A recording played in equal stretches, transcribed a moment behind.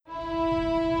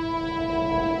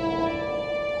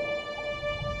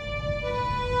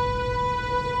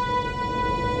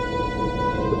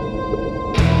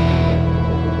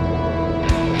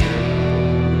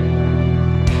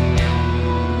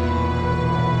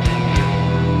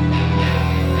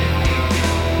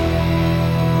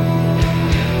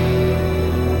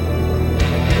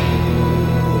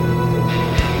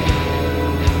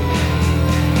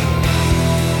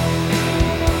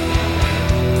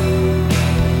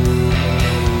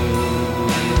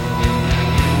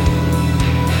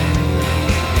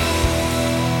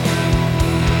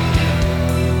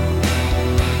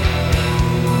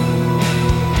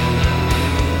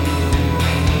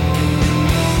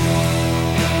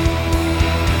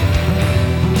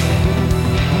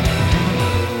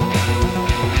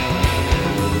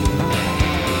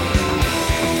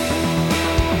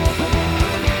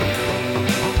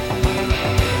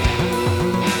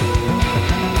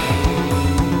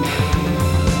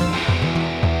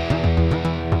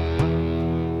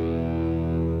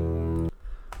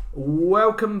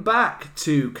welcome back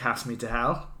to Cast Me to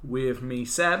Hell with me,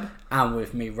 Seb. And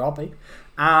with me, Robbie.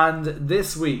 And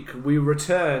this week we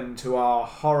return to our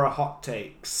horror hot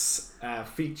takes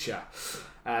feature.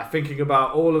 Thinking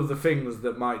about all of the things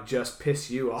that might just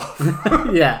piss you off.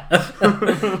 Yeah.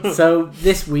 So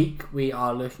this week we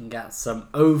are looking at some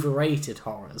overrated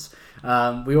horrors.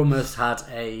 We almost had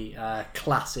a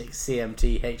classic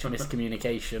CMTH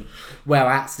miscommunication where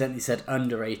I accidentally said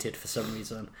underrated for some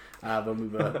reason when we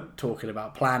were talking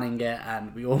about planning it,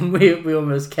 and we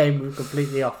almost came with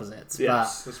completely opposites.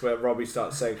 Yes, that's where Robbie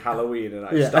starts saying Halloween and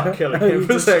I start killing He him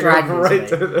for just saying strangles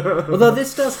overrated. Although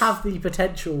this does have the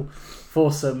potential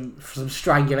for some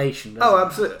strangulation. Oh, it?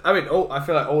 absolutely. I mean, I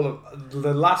feel like all of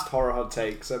the last horror hot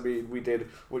takes, we did,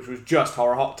 which was just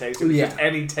horror hot takes. It was just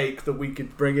any take that we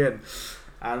could bring in.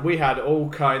 And we had all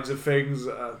kinds of things.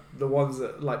 The ones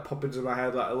that like pop into my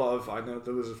head, like a lot of, I know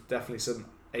there was definitely some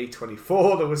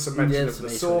A24. There was some mention of the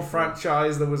Saw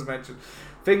franchise. There was mention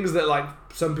things that like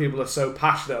some people are so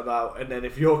passionate about, and then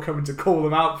if you're coming to call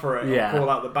them out for it, or call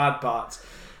out the bad parts.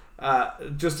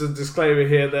 Just a disclaimer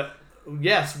here that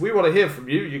yes, we want to hear from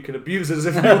you. You can abuse us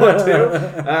if you want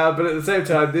to. But at the same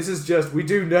time, we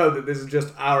do know that this is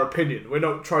just our opinion. We're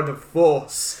not trying to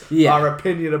force our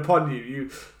opinion upon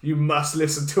you. You must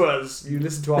listen to us. You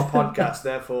listen to our podcast,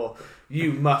 therefore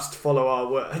you must follow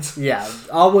our word. Yeah,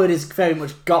 our word is very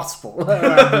much gospel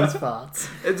around these parts.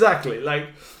 Exactly. Like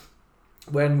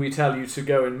when we tell you to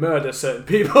go and murder certain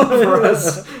people for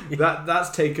us, that's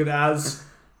taken as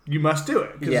you must do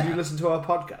it because you listen to our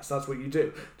podcast. That's what you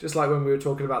do. Just like when we were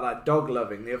talking about that dog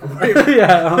loving the other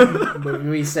week. When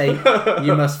we say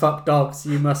you must fuck dogs,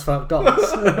 you must fuck dogs.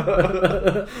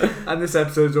 And this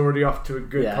episode's already off to a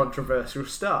good controversial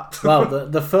start. Well,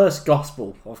 the first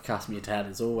gospel of Cast Me to Hell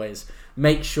is always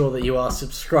make sure that you are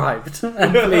subscribed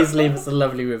and please leave us a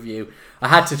lovely review. I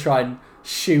had to try and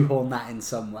shoehorn that in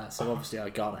somewhere, so obviously I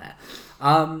got it.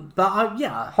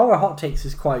 Horror hot takes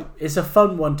it's a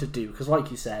fun one to do because, like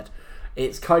you said,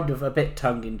 it's kind of a bit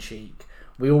tongue in cheek.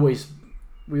 We always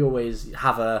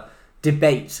have a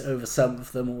debate over some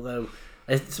of them, although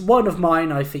it's one of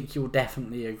mine. I think you'll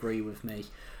definitely agree with me.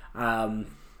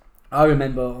 I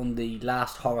remember on the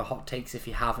last horror hot takes, if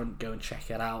you haven't, go and check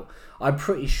it out. I'm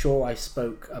pretty sure I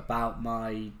spoke about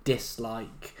my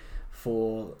dislike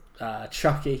for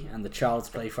Chucky and the Child's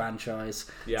Play franchise.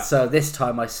 Yeah. So this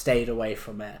time I stayed away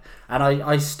from it, and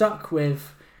I stuck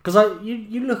with, because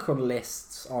you look on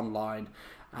lists online,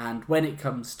 and when it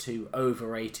comes to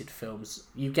overrated films,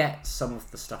 you get some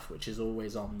of the stuff which is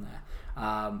always on there.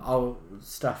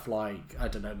 Stuff like, I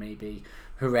don't know, maybe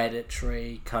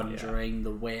Hereditary, Conjuring,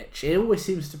 The Witch. It always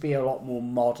seems to be a lot more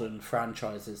modern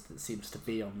franchises that seems to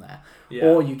be on there. Yeah.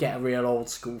 Or you get a real old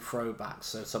school throwback,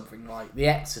 so something like The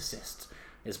Exorcist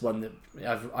is one that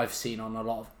I've seen on a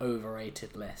lot of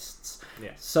overrated lists.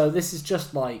 Yeah. So this is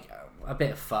just like a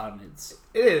bit of fun.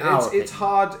 It's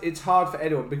hard for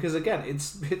anyone because again,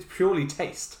 it's purely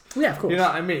taste. Yeah, of course. You know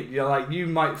what I mean? You're like, you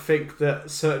might think that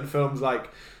certain films, like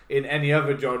in any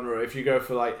other genre, if you go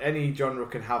for like any genre,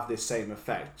 can have this same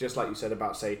effect. Just like you said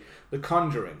about, say, The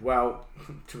Conjuring. Well,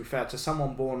 to be fair, to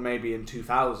someone born maybe in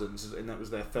 2000s and that was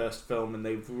their first film and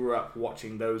they grew up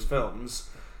watching those films,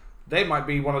 they might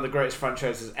be one of the greatest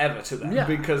franchises ever to them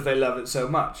because they love it so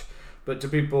much. But to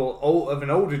people of an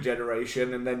older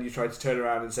generation, and then you try to turn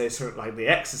around and say something like The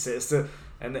Exorcist,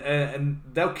 and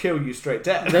they'll kill you straight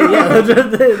dead.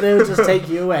 They'll just take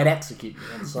you away and execute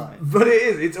you on sight. But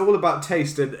it's all about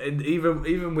taste, and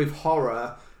even with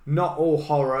horror, not all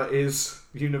horror is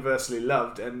universally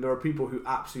loved, and there are people who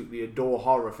absolutely adore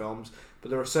horror films, but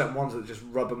there are certain ones that just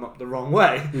rub them up the wrong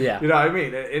way. Yeah. You know what I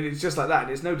mean? And it's just like that.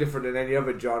 And it's no different than any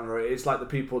other genre. It's like the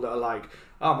people that are like,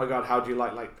 oh my god, how do you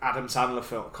like Adam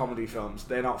Sandler comedy films?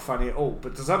 They're not funny at all.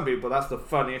 But to some people, that's the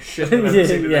funniest shit they've ever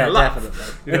seen in their life.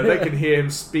 Definitely. You know, they can hear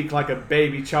him speak like a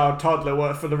baby child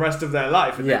toddler for the rest of their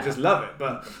life, and they just love it.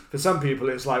 But for some people,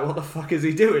 it's like, what the fuck is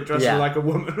he doing dressing like a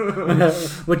woman?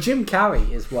 Well, Jim Carrey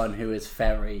is one who is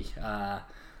very...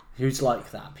 who's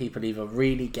like that. People either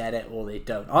really get it or they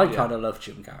don't. I kind of love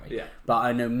Jim Carrey, but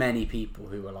I know many people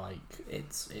who are like,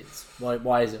 it's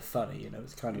why is it funny? You know,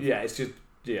 it's kind of it's just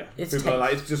people are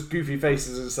like, it's just goofy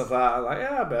faces and stuff like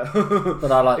that. I'm like,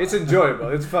 but I like it's enjoyable.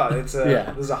 It's fun. It's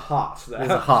there's a heart there.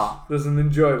 There's a heart. There's an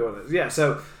enjoyableness. Yeah.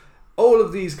 So all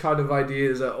of these kind of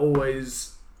ideas are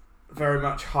always very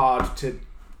much hard to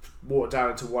water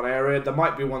down into one area. There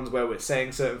might be ones where we're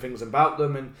saying certain things about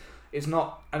them and it's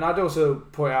not, and I'd also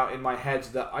point out in my head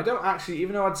that I don't actually,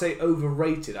 even though I'd say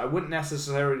overrated, I wouldn't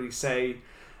necessarily say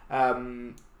that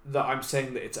I'm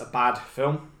saying that it's a bad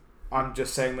film. I'm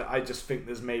just saying that I just think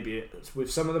there's maybe,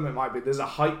 with some of them it might be, there's a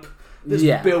hype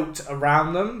that's built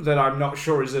around them that I'm not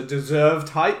sure is a deserved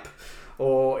hype,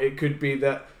 or it could be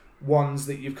that ones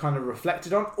that you've kind of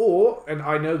reflected on, or, and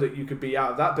I know that you could be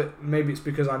out of that, but maybe it's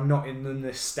because I'm not in the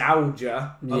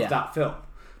nostalgia of that film.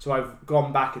 So I've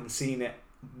gone back and seen it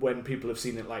when people have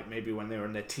seen it, like maybe when they were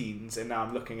in their teens, and now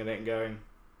I'm looking at it and going,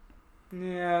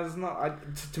 yeah, it's not.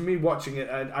 To me, watching it,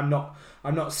 I'm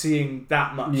not seeing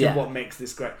that much of what makes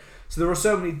this great. So there are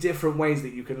so many different ways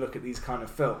that you can look at these kind of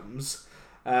films,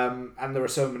 and there are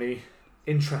so many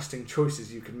interesting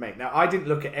choices you can make. Now, I didn't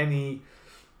look at any.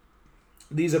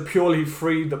 These are purely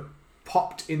free that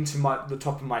popped into the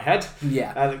top of my head.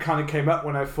 Yeah. That kind of came up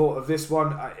when I thought of this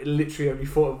one. I literally only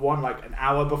thought of one like an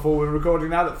hour before we were recording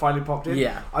now that finally popped in.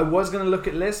 Yeah. I was going to look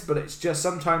at lists, but it's just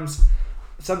sometimes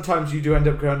you do end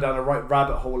up going down a right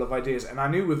rabbit hole of ideas. And I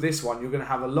knew with this one, you're going to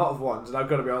have a lot of ones. And I've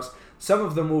got to be honest, some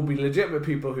of them will be legitimate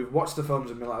people who've watched the films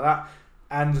and been like that.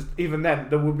 And even then,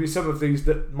 there will be some of these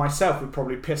that myself would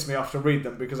probably piss me off to read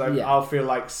them, because I'll feel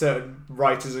like certain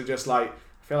writers are just like,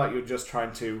 I feel like you're just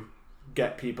trying to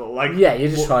get people like you're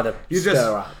just trying to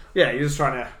stir up. Yeah, you're just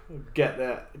trying to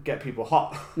get people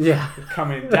hot. Yeah,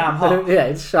 coming in damn hot. Yeah,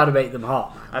 it's trying to make them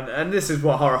hot. And this is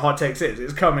what horror hot takes is.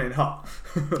 It's coming in hot.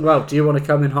 Well, do you want to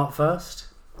come in hot first?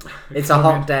 It's a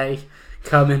hot day.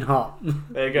 Come in hot.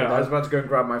 There you go. I was about to go and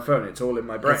grab my phone. It's all in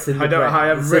my brain. I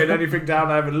haven't written anything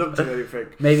down. I haven't looked at anything.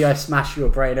 Maybe I smash your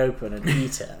brain open and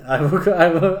eat it. I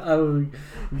will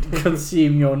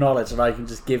consume your knowledge, and I can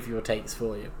just give your takes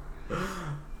for you.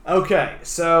 Okay,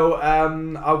 so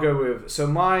I'll go with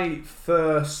my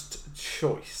first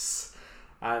choice,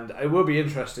 and it will be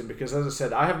interesting because, as I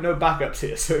said, I have no backups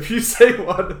here. So if you say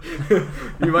one,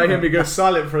 you might hear me go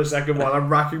silent for a second while I'm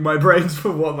racking my brains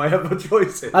for what my other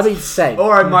choice is. I mean, same.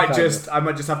 Or I might just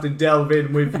have to delve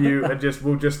in with you and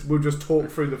we'll just talk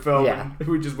through the film. Yeah. And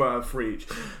we just won't have free each.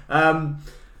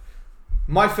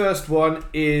 My first one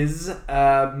is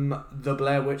The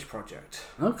Blair Witch Project.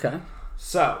 Okay.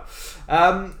 So,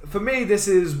 for me, this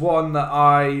is one that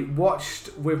I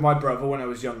watched with my brother when I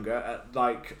was younger. At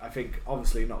I think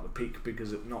obviously not the peak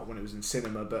because not when it was in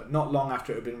cinema, but not long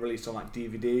after it had been released on like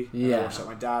DVD. Yeah. I watched it with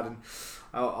my dad, and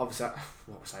obviously,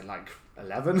 what was I, like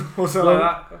 11 or something like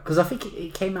that? Because I think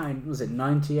it came out in, was it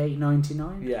 98,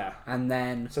 99? Yeah. And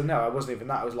then. So no, I wasn't even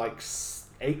that. I was like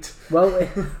 8. Well,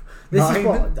 this is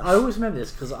what I always remember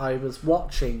this because I was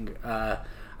watching.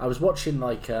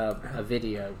 Like a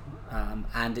video,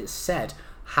 and it said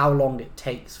how long it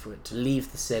takes for it to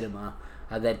leave the cinema,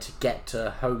 and then to get to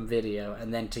home video,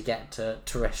 and then to get to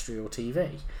terrestrial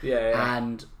TV. Yeah.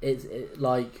 And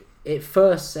it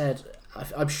first said,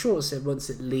 I'm sure it said once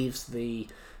it leaves the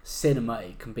cinema,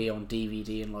 it can be on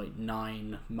DVD in like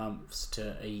 9 months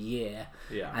to a year.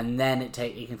 Yeah. And then it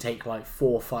can take like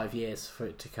 4 or 5 years for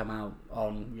it to come out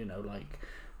on like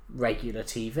regular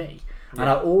TV. And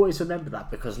I always remember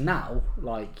that because now,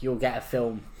 like, you'll get a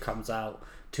film comes out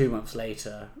 2 months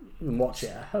later, you can watch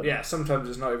it at home. Yeah, sometimes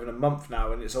it's not even a month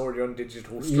now and it's already on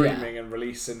digital streaming and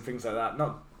release and things like that.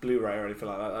 Not Blu-ray or anything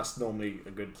like that. That's normally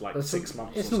a good 6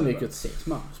 months. It's normally a good 6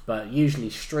 months, but usually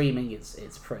streaming it's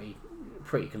pretty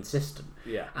consistent.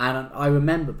 Yeah. And I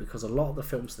remember because a lot of the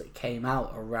films that came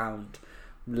out around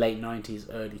late 90s,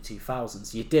 early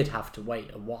 2000s, you did have to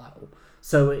wait a while.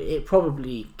 So it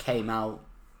probably came out.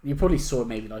 You probably saw it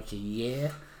maybe like a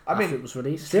year after it was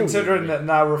released. Considering that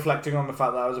now, reflecting on the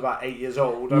fact that I was about 8 years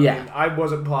old, I mean, I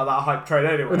wasn't part of that hype train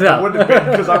anyway. No. I wouldn't have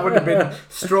been, because I wouldn't have been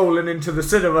strolling into the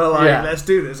cinema let's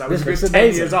do this. I was a good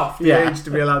 10 years off the age to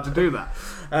be allowed to do that.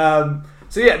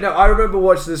 I remember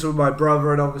watching this with my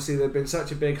brother, and obviously there'd been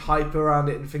such a big hype around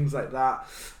it and things like that.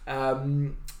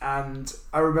 And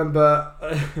I remember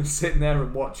sitting there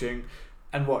and watching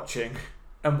and waiting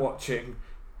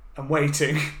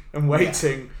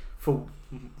for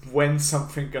when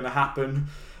something going to happen.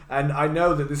 And I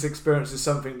know that this experience is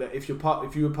something that if you were part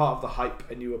of the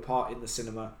hype and you were part in the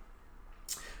cinema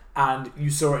and you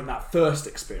saw it in that first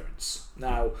experience.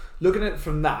 Now, looking at it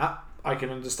from that, I can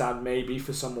understand maybe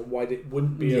for someone why it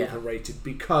wouldn't be overrated,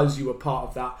 because you were part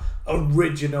of that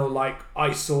original, like,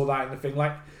 I saw that in the thing,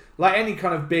 like any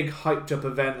kind of big hyped up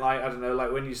event, like, I don't know,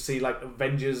 like when you see like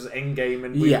Avengers Endgame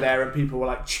and we were there and people were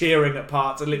like cheering at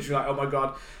parts and literally like, oh my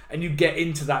god, and you get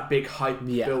into that big hype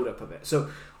build up of it. So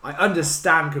I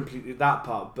understand completely that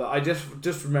part, but I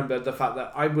just remember the fact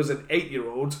that I was an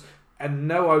 8-year-old, and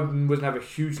no, I was never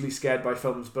hugely scared by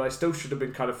films, but I still should have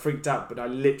been kind of freaked out. But I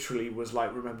literally was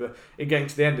like, remember it getting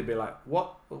to the end and be like,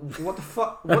 what the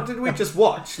fuck, what did we just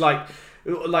watch? Like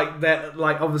that,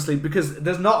 like, obviously, because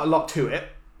there's not a lot to it.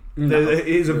 No, it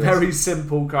is a very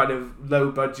simple kind of low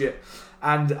budget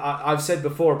And I've said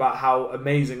before about how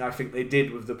amazing I think they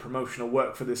did with the promotional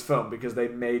work for this film, because they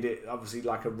made it obviously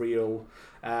like a real.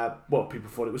 People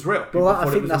thought it was real. People I thought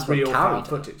think it was that's real what carried found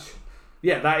footage.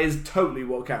 Yeah, that is totally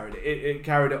what carried it. It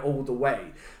carried it all the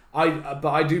way. But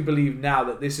I do believe now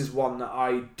that this is one that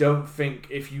I don't think,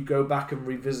 if you go back and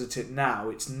revisit it now,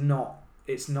 it's not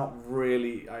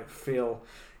really. I feel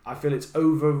it's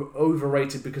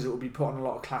overrated because it will be put on a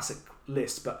lot of classic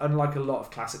lists. But unlike a lot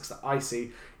of classics that I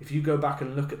see, if you go back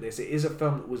and look at this, it is a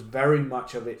film that was very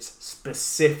much of its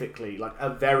specifically like a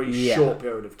very short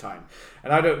period of time.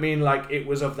 And I don't mean like it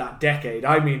was of that decade.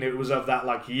 I mean it was of that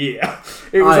like year.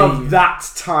 It was of that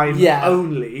time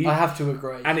only. I have to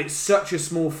agree. And it's such a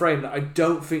small frame that I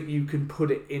don't think you can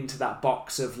put it into that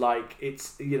box of like,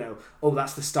 it's,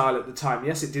 that's the style at the time.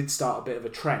 Yes, it did start a bit of a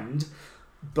trend,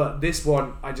 but this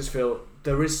one, I just feel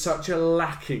there is such a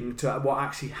lacking to what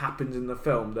actually happened in the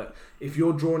film that if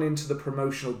you're drawn into the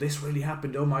promotional, this really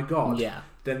happened, oh my god,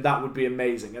 then that would be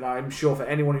amazing. And I'm sure for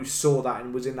anyone who saw that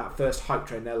and was in that first hype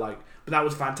train, they're like, but that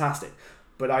was fantastic.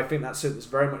 But I think that's something that's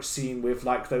very much seen with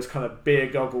like those kind of beer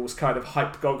goggles, kind of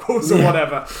hype goggles or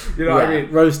whatever. You know what I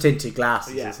mean? Rose tinted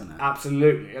glasses, isn't it?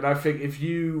 Absolutely. And I think if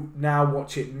you now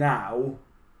watch it now,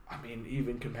 I mean,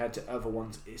 even compared to other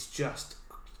ones,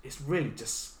 it's really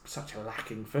just such a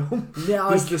lacking film. Yeah,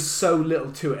 there's just so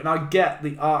little to it. And I get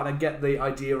the art and I get the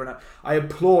idea, and I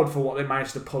applaud for what they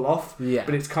managed to pull off. Yeah.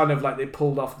 But it's kind of like they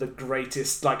pulled off the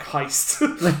greatest like heist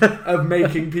of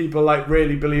making people like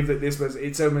really believe that this was.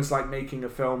 It's almost like making a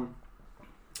film.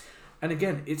 And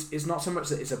again, it's not so much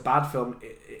that it's a bad film.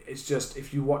 It's just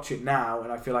if you watch it now,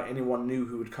 and I feel like anyone new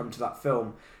who would come to that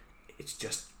film, it's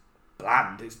just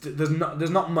bland.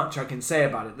 There's not much I can say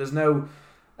about it. There's no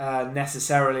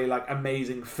necessarily like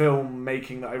amazing film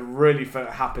making that I really felt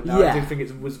happened there. I do think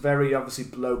it was very obviously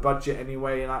low budget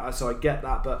anyway, and so I get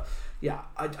that, but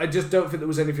I just don't think there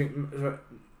was anything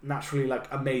naturally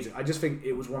like amazing. I just think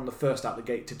it was one of the first out the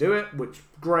gate to do it, which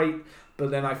great, but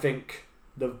then I think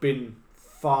there've been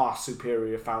far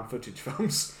superior found footage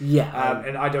films.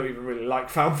 And I don't even really like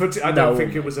found footage. I don't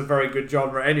think it was a very good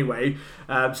genre anyway.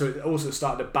 So it also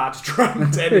started a bad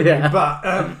trend anyway. But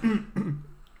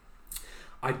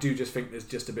I do just think there's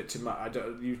just a bit too much.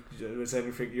 Is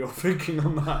anything you're thinking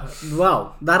on that?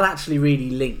 Well, that actually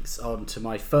really links on to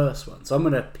my first one. So I'm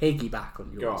going to piggyback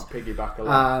on yours. Go on, piggyback a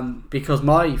lot. Because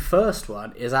my first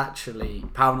one is actually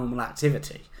Paranormal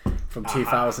Activity from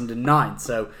 2009.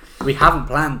 So we haven't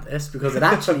planned this because it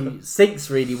actually syncs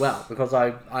really well. Because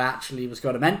I actually was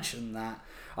going to mention that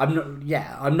I'm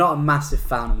not a massive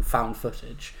fan of found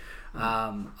footage.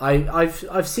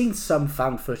 I've seen some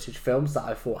found footage films that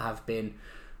I thought have been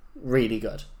really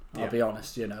good. I'll be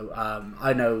honest,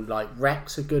 I know like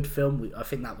Wreck's a good film. I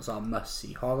think that was our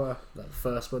must-see horror, the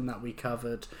first one that we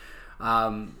covered.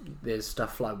 There's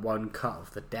stuff like One Cut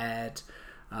of the Dead,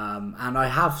 and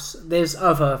there's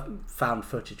other found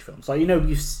footage films. Like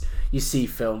you see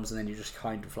films and then you just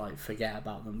kind of like forget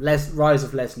about them. Rise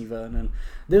of Leslie Vernon.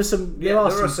 There are some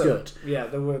good. Yeah,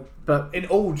 there were, but in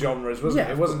all genres, wasn't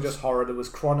it? It wasn't just horror. There was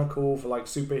Chronicle for like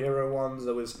superhero ones.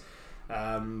 There was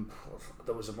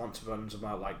a bunch of ones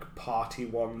about like party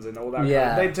ones and all that.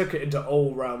 Yeah, they took it into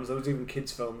all realms. There was even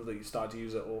kids films that you started to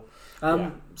use it all.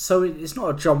 So it's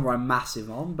not a genre I'm massive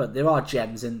on, but there are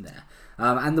gems in there.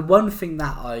 And the one thing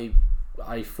that I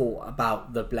thought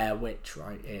about the Blair Witch,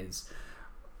 right, is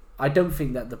I don't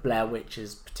think that the Blair Witch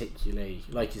is particularly,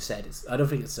 like you said, I don't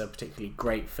think it's a particularly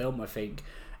great film. I think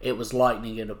it was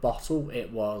lightning in a bottle.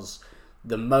 It was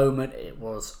the moment. It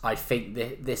was, I think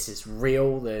this is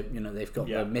real. They've got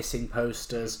the missing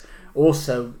posters.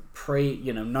 Also,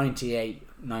 98,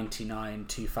 99,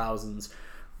 2000s.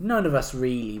 None of us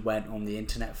really went on the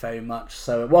internet very much,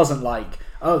 so it wasn't like,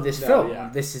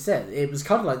 this is it. It was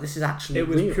kind of like, this is actually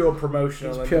real. Pure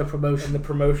promotional. It was pure promotion. And the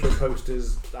promotional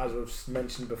posters, as I've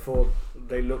mentioned before,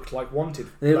 they looked like wanted.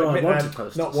 They looked like wanted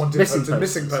posters. Not wanted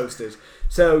missing posters.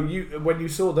 So when you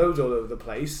saw those all over the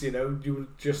place, you were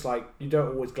just like, you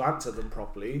don't always glance at them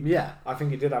properly. Yeah. I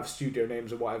think it did have studio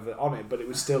names or whatever on it, but it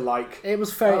was still like... It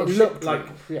was fair. It looked like...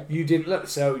 You didn't look,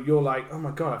 so you're like, oh my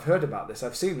god, I've heard about this,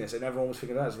 I've seen this, and everyone was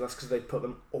thinking that's because they put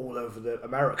them all over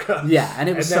America. Yeah, and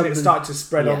then it started to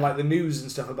spread on like the news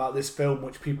and stuff about this film,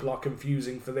 which people are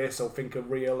confusing for this or think are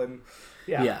real, and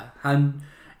and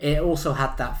it also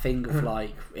had that thing of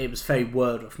like, it was very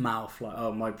word of mouth, like,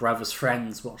 oh, my brother's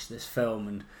friends watched this film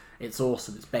and it's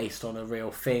awesome, it's based on a real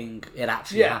thing, it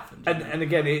actually happened. And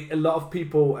again, a lot of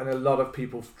people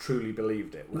truly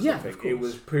believed it. It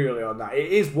was purely on that.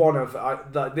 It is one of,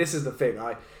 this is the thing,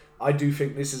 I do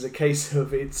think this is a case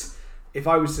of it's if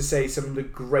I was to say some of the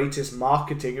greatest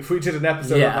marketing, if we did an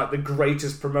episode of like the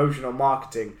greatest promotional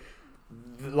marketing,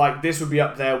 like this would be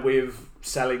up there with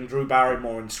selling Drew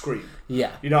Barrymore in Scream.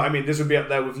 Yeah. You know what I mean? This would be up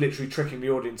there with literally tricking the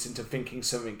audience into thinking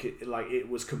something like it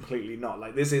was completely not.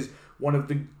 Like, this is one of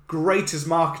the greatest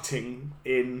marketing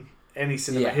in any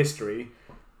cinema history,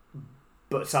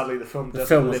 but sadly the film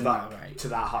doesn't live up to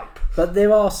that hype. But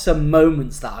there are some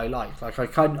moments that I like.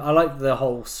 Like, I like the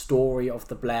whole story of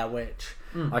the Blair Witch.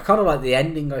 I kind of like the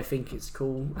ending. I think it's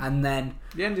cool, and then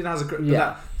the ending has a great.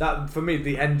 That for me,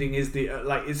 the ending is the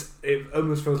it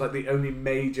almost feels like the only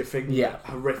major thing,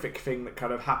 horrific thing that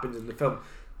kind of happens in the film.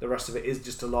 The rest of it is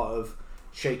just a lot of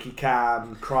shaky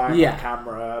cam, crying on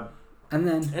camera,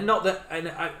 it's not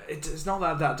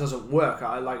that that doesn't work.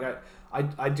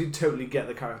 I do totally get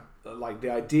the kind of like the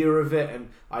idea of it,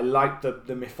 and I like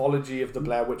the mythology of the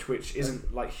Blair Witch, which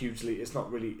isn't like hugely, it's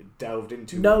not really delved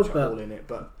into much at all in it,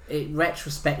 but it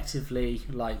retrospectively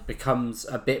like becomes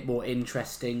a bit more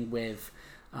interesting with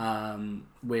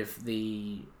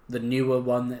the newer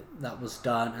one that was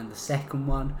done and the second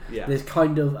one. There's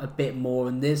kind of a bit more,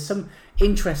 and there's some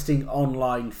interesting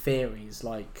online theories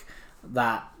like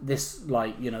that this,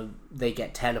 like, you know, they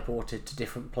get teleported to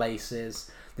different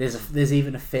places. There's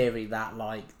even a theory that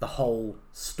like the whole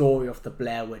story of the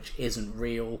Blair Witch isn't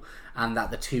real, and that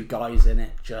the two guys in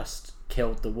it just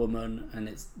killed the woman, and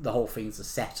it's the whole thing's a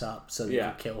setup so they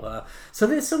can kill her. So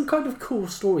there's some kind of cool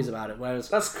stories about it. Whereas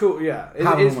that's cool,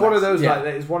 it's one of those like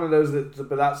it's one of those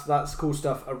but that's cool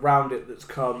stuff around it that's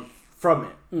come from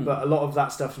it. But a lot of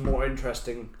that stuff's more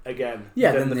interesting again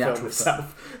than the film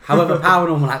itself. However,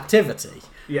 Paranormal Activity.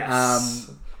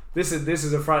 Yes. This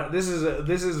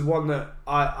is one that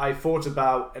I thought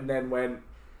about and then went,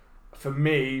 for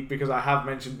me, because I have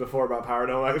mentioned before about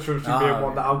Paranormal Activity being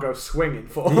one that I'll go swinging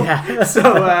for. So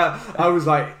I was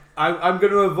like, I'm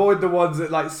going to avoid the ones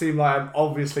that like seem like I'm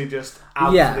obviously just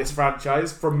out of this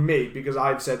franchise from me, because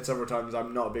I've said several times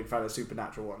I'm not a big fan of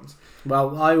supernatural ones.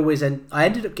 Well, I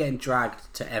ended up getting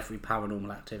dragged to every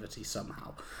Paranormal Activity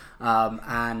somehow,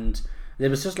 and there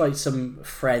was just like some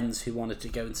friends who wanted to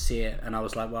go and see it, and I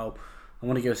was like, well, I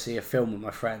want to go see a film with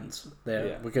my friends.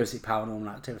 We'll go see Paranormal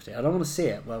Activity. I don't want to see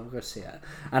it. Well, we'll go see it.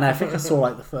 And I think I saw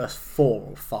like the first 4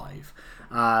 or 5.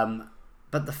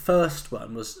 But the first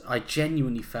one was, I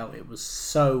genuinely felt it was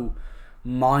so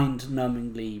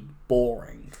mind-numbingly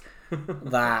boring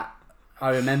that I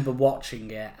remember watching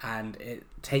it, and it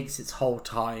takes its whole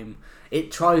time.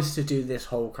 It tries to do this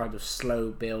whole kind of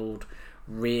slow build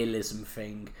realism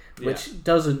thing, which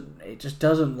it just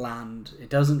doesn't land. It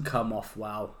doesn't come off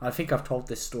well. I think I've told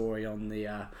this story on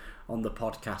the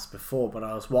podcast before, but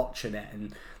I was watching it,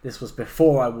 and this was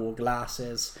before I wore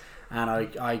glasses, and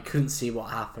I couldn't see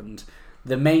what happened.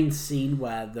 The main scene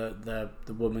where the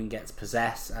woman gets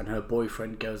possessed and her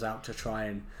boyfriend goes out to try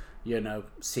and, you know,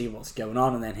 see what's going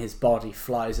on, and then his body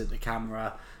flies at the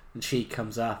camera and she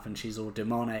comes up and she's all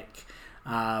demonic.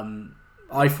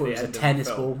 I thought it was a tennis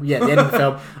ball. Yeah, the end of the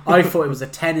film. I thought it was a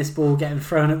tennis ball getting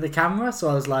thrown at the camera, so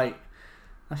I was like,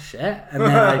 "Oh shit!" And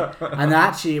then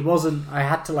actually it wasn't. I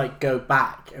had to like go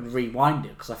back and rewind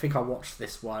it, because I think I watched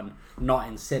this one not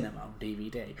in cinema on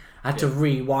DVD. I had to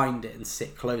rewind it and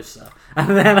sit closer,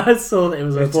 and then I saw that it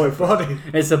was a body.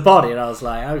 It's a body, and I was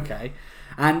like, okay.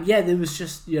 And yeah, there was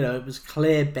just, you know, it was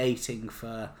clear baiting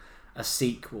for a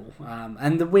sequel.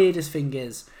 And the weirdest thing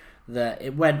is that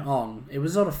it was on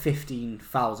a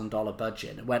 $15,000 budget,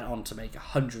 and it went on to make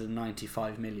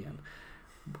 $195 million,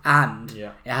 and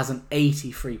it has an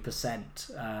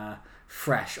 83%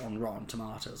 fresh on Rotten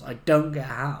Tomatoes. I don't get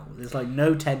how. There's like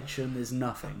no tension. There's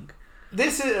nothing.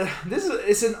 This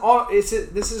is an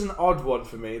odd one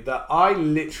for me, that I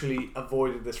literally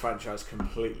avoided this franchise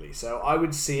completely. So I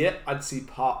would see it. I'd see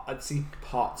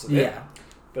parts of it.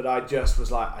 But I just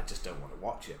was like, I just don't want to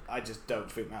watch it. I just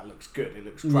don't think that looks good. It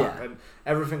looks crap. And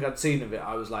everything I'd seen of it,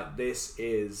 I was like, this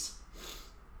is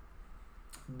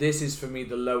for me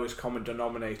the lowest common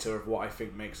denominator of what I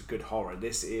think makes a good horror.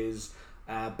 This is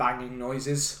banging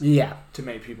noises to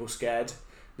make people scared.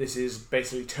 This is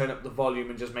basically turn up the volume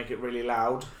and just make it really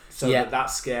loud so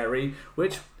that's scary.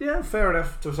 Which, fair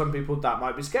enough. To some people, that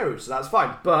might be scary, so that's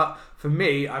fine. But for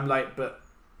me, I'm like, but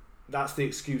that's the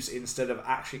excuse instead of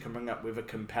actually coming up with a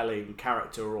compelling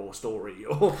character or story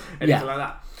or anything like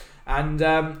that. And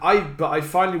I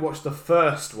finally watched the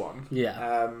first one.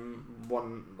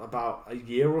 One about a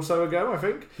year or so ago, I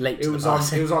think. It was on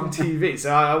TV,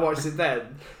 so I watched it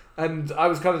then, and I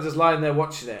was kind of just lying there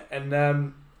watching it,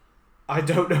 and I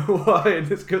don't know why,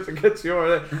 and it's because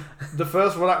the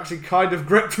first one actually kind of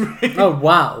gripped me. Oh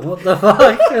wow! What the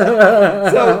fuck?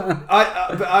 So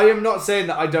but I am not saying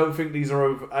that I don't think these are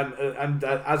over, and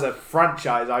as a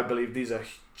franchise, I believe these are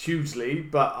hugely.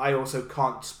 But I also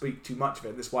can't speak too much of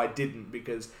it. That's why I didn't,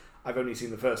 because I've only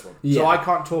seen the first one, so I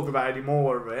can't talk about any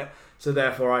more of it. So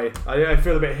therefore, I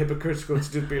feel a bit hypocritical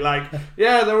to just be like,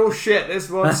 yeah, they're all shit. This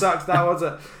one sucks. That one's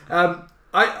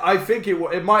I think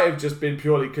it might have just been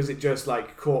purely because it just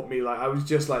like caught me. Like I was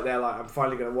just like there, like I'm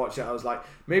finally going to watch it. I was like,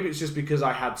 maybe it's just because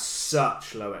I had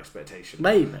such low expectations.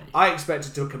 Maybe I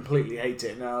expected to completely hate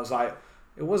it, and I was like,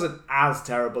 it wasn't as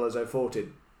terrible as I thought it.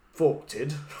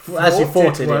 As you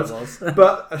thought it was.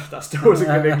 But that still wasn't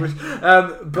good English.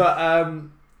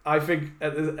 I think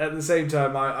at the same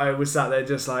time, I was sat there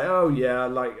just like, oh yeah,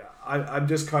 like I'm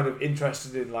just kind of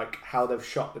interested in like how they've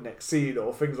shot the next scene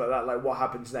or things like that, like what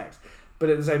happens next. But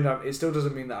at the same time, it still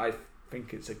doesn't mean that I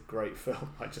think it's a great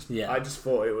film. I just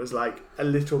thought it was like a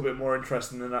little bit more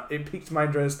interesting than it piqued my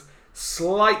interest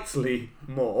slightly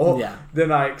more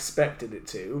than I expected it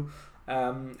to.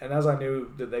 And as I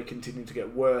knew that they continued to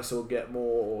get worse or get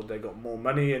more, or they got more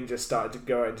money and just started to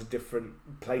go into different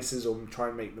places or try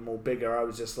and make them all bigger, I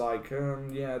was just like,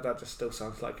 that just still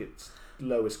sounds like it's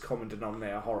lowest common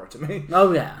denominator horror to me.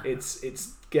 Oh yeah,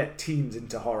 it's get teens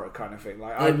into horror kind of thing.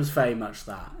 Like it was very much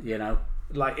that, you know.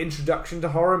 Like introduction to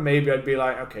horror, maybe I'd be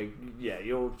like, okay, yeah,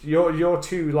 you're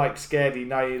too like scaredy.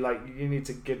 Now you need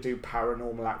to do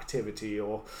Paranormal Activity,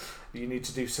 or you need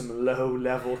to do some low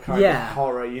level kind of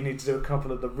horror. You need to do a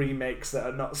couple of the remakes that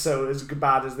are not so as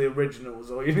bad as the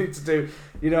originals, or you need to do,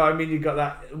 you know, I mean, you got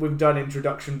that. We've done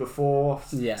Introduction before,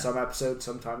 some episodes,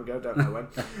 some time ago, don't know when,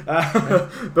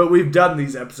 but we've done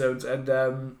these episodes, and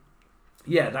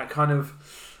that kind of.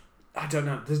 I don't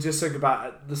know. There's just something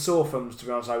about the Saw films, to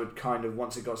be honest, I would kind of,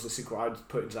 once it got to the sequel, I'd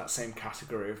put into that same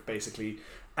category of basically,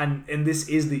 and this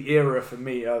is the era for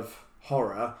me of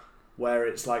horror, where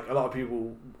it's like a lot of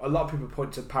people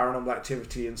point to Paranormal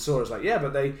Activity and Saw as like, yeah,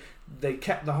 but they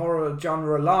kept the horror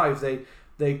genre alive.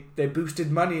 They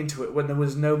boosted money into it when there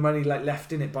was no money like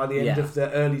left in it by the end of the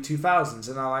early 2000s,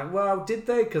 and I'm like, well, did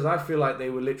they? Because I feel like they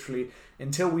were literally,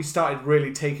 until we started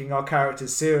really taking our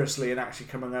characters seriously and actually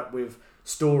coming up with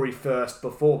story first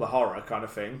before the horror kind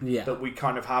of thing that we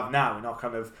kind of have now in our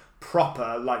kind of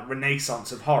proper like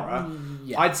renaissance of horror.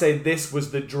 I'd say this was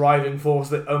the driving force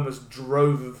that almost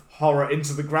drove horror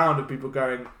into the ground, of people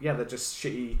going, they're just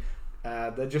shitty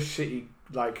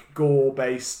like gore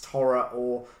based horror,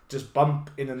 or just bump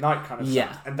in the night kind of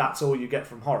stuff, and that's all you get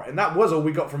from horror. And that was all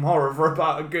we got from horror for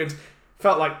about a good,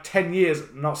 felt like 10 years.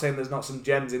 I'm not saying there's not some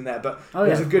gems in there, but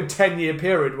there's a good 10-year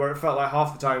period where it felt like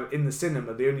half the time in the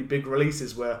cinema the only big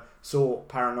releases were Saw,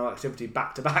 Paranormal Activity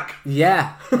back to back. It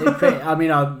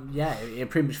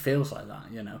pretty much feels like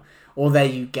that, you know. Or there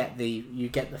you get the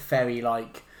very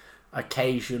like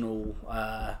occasional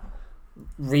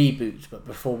reboots, but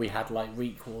before we had like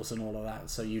requels and all of that,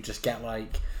 so you just get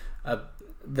like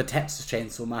the Texas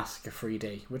Chainsaw Massacre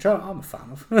 3D, which I'm a fan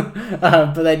of.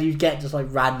 But then you get just like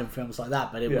random films like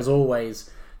that, but it was always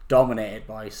dominated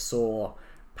by Saw,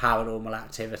 Paranormal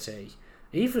Activity.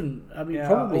 Even,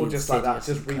 probably or just like that,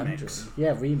 just remakes.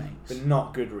 Yeah, remakes. But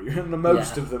not good remakes.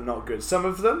 Most of them not good. Some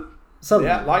of them,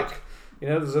 like, you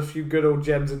know, there's a few good old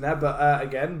gems in there,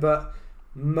 but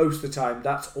most of the time,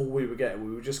 that's all we were getting.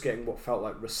 We were just getting what felt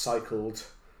like recycled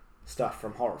stuff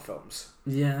from horror films.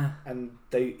 Yeah. And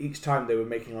each time they were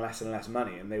making less and less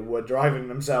money, and they were driving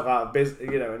themselves out of business,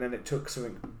 you know, and then it took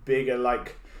something bigger,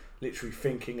 like literally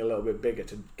thinking a little bit bigger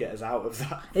to get us out of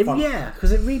that.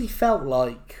 Because it really felt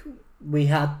like we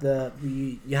had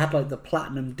you had like the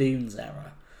Platinum Dunes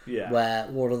era. Yeah. Where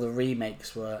all of the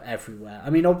remakes were everywhere. I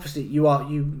mean, obviously you're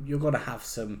going to have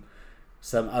some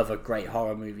other great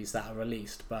horror movies that are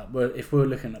released, but if we're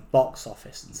looking at box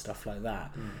office and stuff like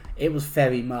that, it was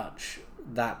very much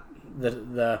that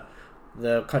the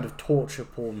kind of torture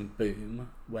porn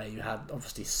boom, where you had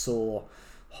obviously Saw,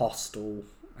 Hostel,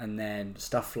 and then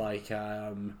stuff like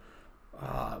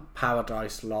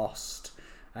Paradise Lost,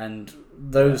 and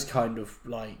those kind of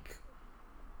like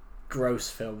gross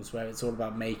films where it's all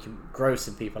about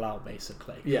grossing people out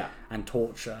basically, and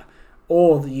torture.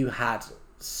 Or you had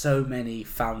so many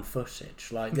found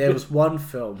footage. Like there was one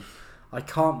film, I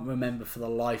can't remember for the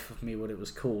life of me what it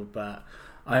was called, but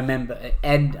I remember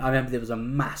there was a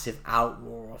massive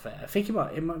outroar of it. I think it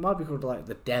might be called like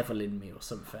The Devil in Me or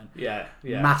something. Yeah.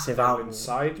 Massive outroar.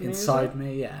 Inside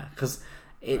Me, yeah. Because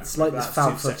It's like this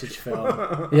found footage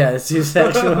film. Yeah, it's too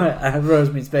sexual.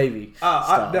 Rosemary's Baby.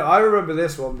 I remember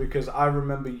this one because I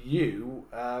remember you.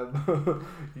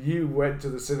 You went to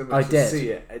the cinema to see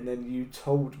it, and then you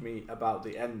told me about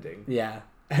the ending. Yeah.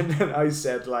 And then I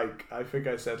said, like, I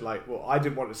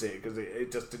didn't want to see it because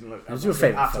it just didn't look. It was your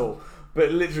favourite at all.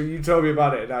 But literally, you told me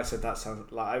about it, and I said that sounds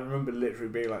like. I remember literally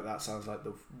being like, that sounds like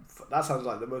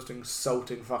the most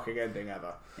insulting fucking ending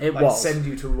ever. It was. Send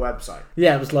you to a website.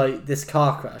 Yeah, it was like this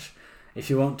car crash. If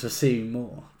you want to see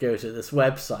more, go to this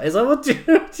website. It's like, what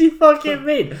do you fucking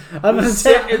mean? I'm gonna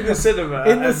sit in the cinema,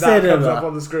 and that comes up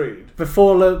on the screen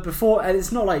before, and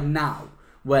it's not like now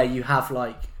where you have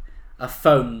like a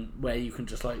phone where you can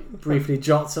just like briefly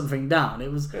jot something down.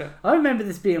 It was. Yeah. I remember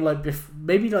this being like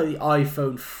maybe like the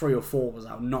iPhone 3 or 4 was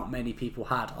out. Not many people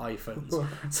had iPhones,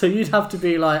 so you'd have to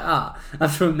be like, I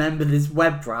have to remember this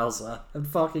web browser and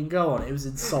fucking go on. It was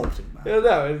insulting, man. Yeah,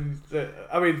 no,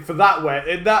 I mean, for that way,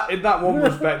 in that one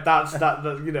respect,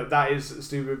 that is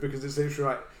stupid because it's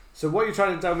literally like. So what you're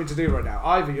trying to tell me to do right now?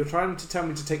 Either you're trying to tell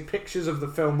me to take pictures of the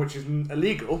film, which is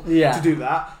illegal, to do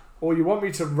that. Or you want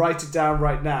me to write it down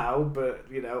right now, but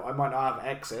I might not have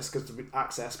access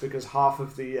because half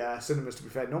of the cinemas, to be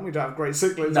fair, normally don't have great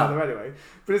signals on them anyway.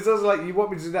 But it sounds like you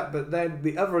want me to do that. But then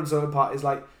the other insulting part is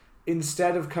like,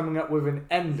 instead of coming up with an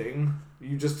ending,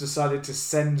 you just decided to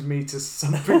send me to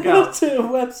something else. To a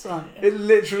website. It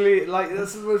literally,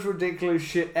 that's the most ridiculous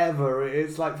shit ever.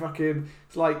 It's like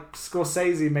it's like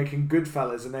Scorsese making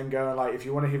Goodfellas and then going like, if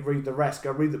you want to read the rest,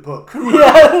 go read the book.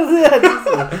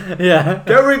 Yeah.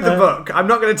 Go read the book. I'm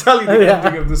not going to tell you the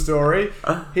ending of the story.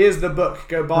 Here's the book.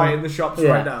 Go buy it in the shops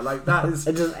right now. Like, that is.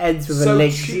 It just ends with a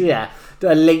link. Cheap. Yeah.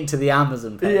 A link to the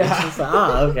Amazon page. Yeah. It's like,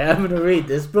 okay, I'm going to read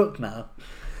this book now.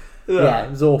 Yeah, it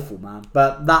was awful, man.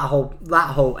 But that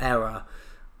whole era,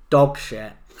 dog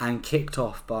shit, and kicked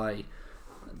off by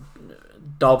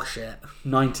dog shit.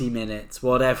 90 minutes,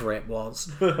 whatever it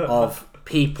was, of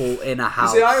people in a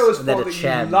house. See, I always and thought then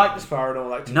that you liked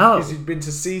Paranormal Activity because you'd been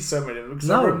to see so many of them. Because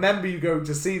I remember you going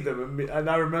to see them, and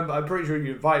I remember, I'm pretty sure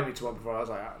you invited me to one before. I was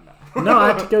like, no. No, I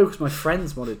had to go because my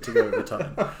friends wanted to go at the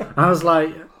time. I was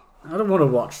like, I don't want to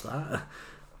watch that.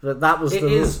 But that was It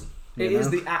is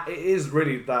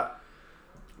really that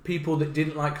people that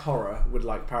didn't like horror would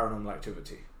like Paranormal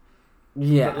Activity.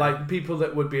 Yeah. But like people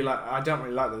that would be like, I don't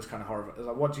really like those kind of horror.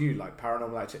 Like, what do you like?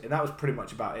 Paranormal Activity, and that was pretty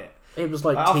much about it. It was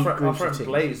like our friend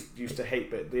Blaze used to hate,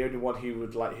 but the only one he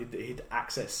would like, he'd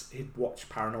watch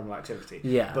Paranormal Activity.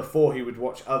 Yeah. Before he would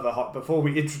watch before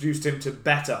we introduced him to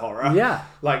better horror. Yeah.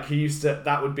 Like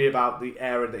that would be about the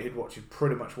era that he'd watch. He'd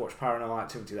pretty much watch Paranormal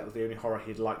Activity. That was the only horror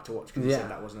he'd like to watch because he said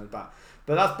that wasn't as bad.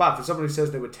 But that's bad for someone who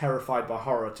says they were terrified by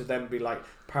horror to then be like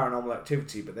Paranormal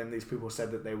Activity. But then these people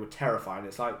said that they were terrified.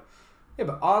 It's like. Yeah,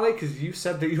 but are they? Because you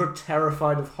said that you're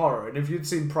terrified of horror, and if you'd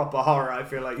seen proper horror, I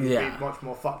feel like you'd be much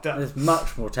more fucked up. There's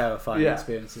much more terrifying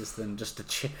experiences than just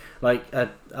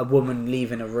a woman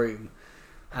leaving a room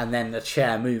and then the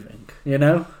chair moving.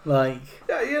 Like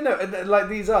and like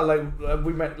these are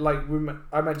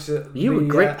I mentioned you were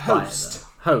great host.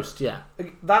 Host, yeah.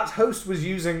 That host was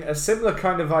using a similar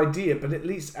kind of idea, but at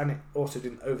least, and it also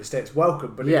didn't overstay its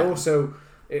welcome, but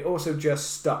it also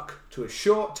just stuck to a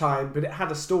short time, but it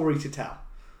had a story to tell.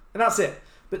 And that's it.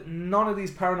 But none of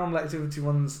these Paranormal Activity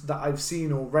ones that I've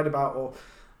seen or read about, or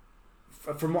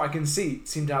from what I can see,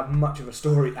 seem to have much of a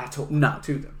story at all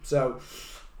to them. So,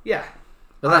 yeah.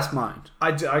 But that's mine.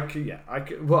 I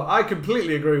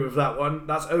completely agree with that one.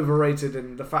 That's overrated,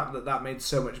 and the fact that made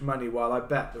so much money, while I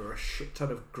bet there were a shit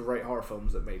ton of great horror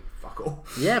films that made fuck all.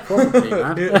 Yeah, probably,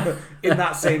 man. In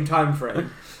that same time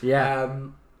frame. Yeah.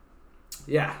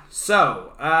 Yeah,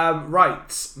 so,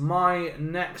 right, my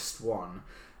next one.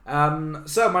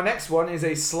 My next one is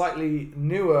a slightly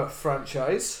newer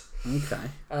franchise. Okay.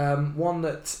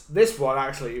 This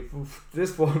one,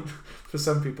 for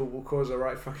some people, will cause a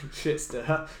right fucking shit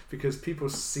stir, because people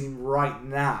seem right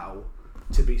now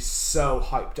to be so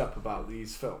hyped up about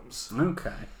these films.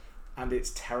 Okay. And it's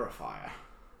Terrifier.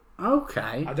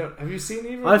 Okay. Have you seen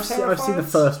either I've seen the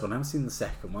first one, I haven't seen the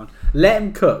second one. Let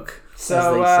him cook, as they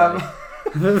say.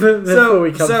 Before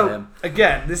we come to him.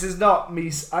 Again, this is not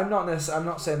me. I'm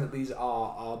not saying that these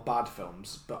are bad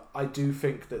films, but I do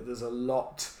think that there's a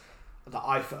lot that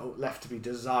I felt left to be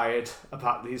desired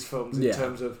about these films in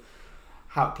terms of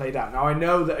how it played out. Now I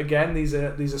know that again these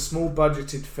are small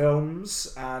budgeted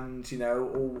films, and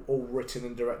all written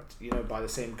and directed by the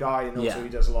same guy, and also he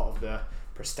does a lot of the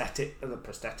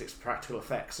prosthetics, practical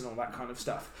effects, and all that kind of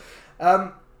stuff.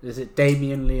 Is it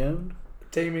Damien Leone?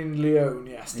 Damien Leone,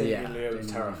 yes. Damien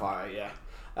Leone's Terrifier, yeah.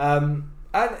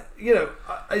 And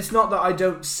it's not that I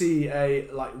don't see a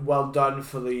well done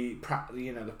for the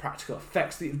the practical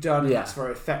effects that you've done. That's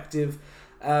very effective.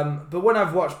 But when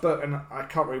I've watched both, and I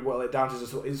can't really boil it down to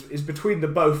just is between the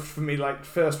both for me, like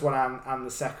first one and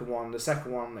the second one. The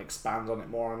second one expands on it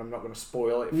more, and I'm not going to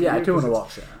spoil it. For I do want to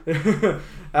watch it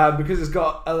because it's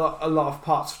got a lot of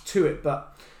parts to it,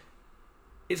 but.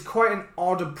 It's quite an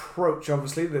odd approach,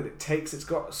 obviously, that it takes. It's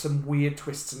got some weird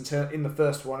twists and turns in the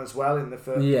first one as well. In the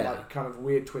first, kind of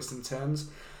weird twists and turns.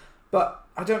 But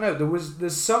I don't know.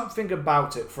 There's something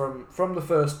about it from the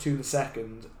first to the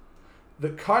second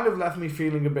that kind of left me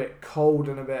feeling a bit cold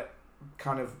and a bit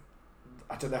kind of,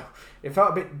 I don't know. It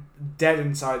felt a bit dead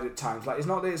inside at times. Like it's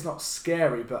not that it's not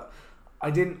scary, but I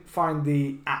didn't find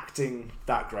the acting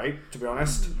that great, to be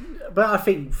honest. But I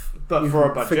think, for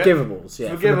a budget, forgivable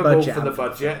for the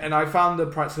budget, and I found the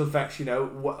practical effects,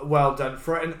 well done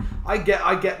for it. And I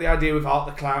get the idea with Art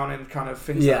the Clown and kind of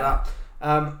things like that.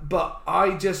 But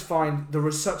I just find there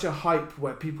was such a hype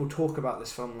where people talk about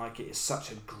this film like it is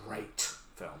such a great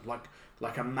film,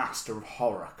 like a master of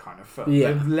horror kind of film.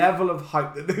 The level of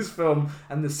hype that this film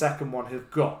and the second one have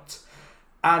got,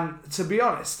 and to be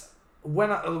honest.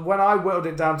 When I boiled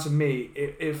it down to me,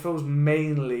 it feels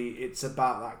mainly it's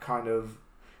about that kind of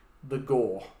the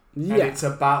gore. And it's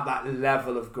about that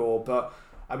level of gore. But,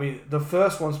 I mean, the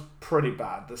first one's pretty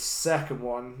bad. The second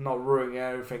one, not ruining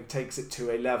everything, takes it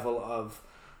to a level of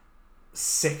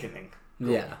sickening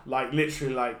gore. Yeah. Like,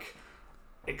 literally,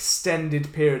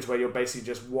 extended periods where you're basically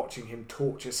just watching him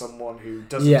torture someone who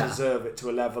doesn't deserve it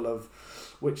to a level of...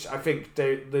 Which I think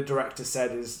the director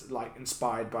said is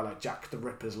inspired by Jack the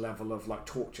Ripper's level of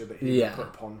torture that he put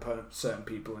upon certain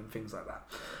people and things like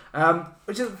that,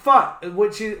 which is fine.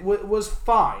 Was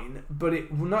fine, but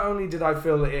it not only did I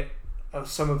feel that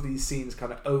some of these scenes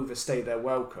kind of overstay their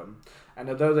welcome, and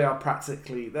although they are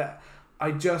practically there,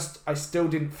 I still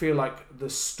didn't feel like the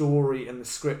story and the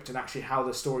script and actually how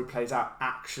the story plays out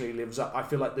actually lives up. I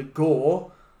feel like the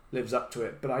gore lives up to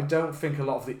it, but I don't think a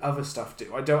lot of the other stuff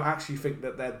do. I don't actually think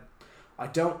that I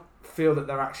don't feel that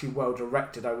they're actually well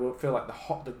directed. I will feel like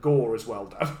the gore is well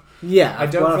done. I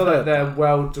don't feel like they're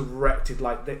well directed.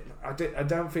 I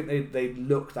don't think they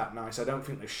look that nice. I don't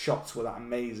think the shots were that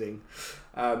amazing.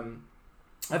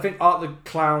 I think Art the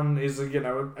Clown is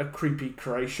a creepy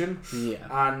creation.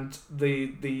 And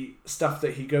the stuff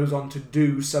that he goes on to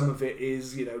do, some of it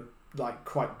is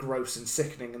quite gross and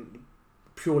sickening and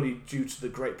purely due to the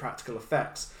great practical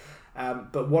effects.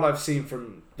 But what I've seen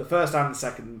from the first and the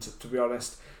second, to be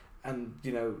honest, and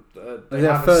they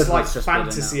have a slight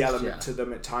fantasy element to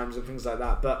them at times and things like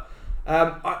that. But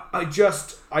I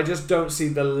just don't see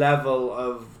the level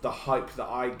of the hype that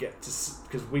I get to,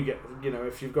 because we get,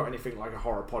 if you've got anything like a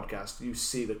horror podcast, you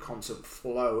see the constant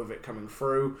flow of it coming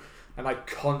through, and I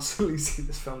constantly see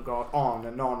this film go on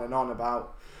and on and on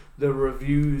about the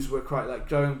reviews were quite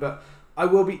going, but I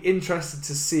will be interested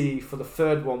to see for the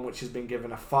third one, which has been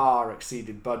given a far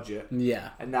exceeded budget,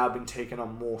 and now been taken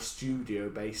on more studio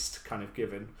based kind of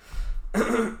given.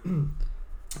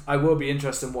 I will be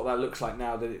interested in what that looks like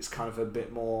now that it's kind of a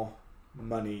bit more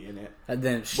money in it, and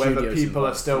then whether people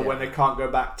are still when they can't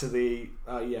go back to the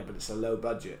but it's a low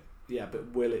budget. Yeah,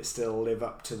 but will it still live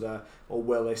up to or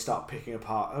will they start picking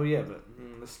apart? Oh yeah, but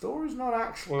the story's not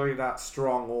actually that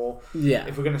strong. Or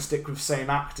if we're going to stick with same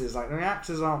actors, the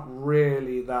actors aren't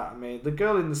really that. I mean, the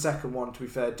girl in the second one, to be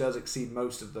fair, does exceed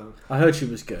most of them. I heard she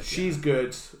was good. She's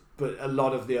good, but a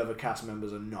lot of the other cast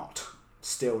members are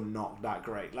still not that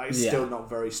great. Still not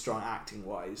very strong acting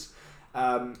wise.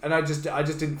 And I just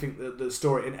didn't think that the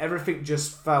story and everything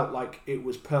just felt like it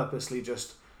was purposely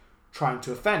just trying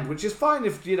to offend, which is fine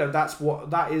if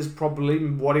that is probably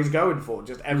what he's going for,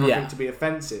 just everything to be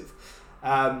offensive.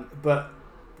 But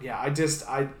yeah,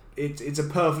 it's a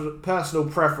personal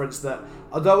preference that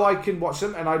although I can watch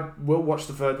them and I will watch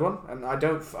the third one, and I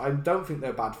don't think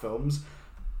they're bad films.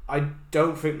 I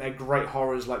don't think they're great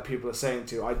horrors like people are saying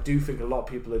to. I do think a lot of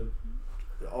people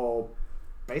are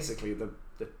basically the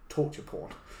torture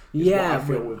porn. What I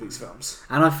feel with these films.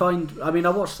 And I've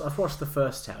watched the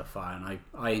first Terrifier and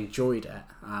I enjoyed it.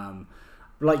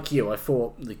 Like you, I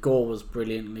thought the gore was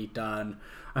brilliantly done.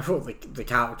 I thought the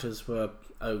characters were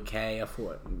okay. I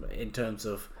thought in terms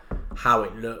of how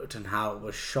it looked and how it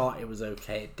was shot, it was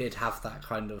okay. It did have that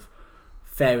kind of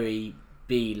very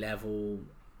B-level,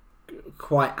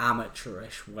 quite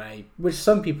amateurish way, which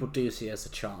some people do see as a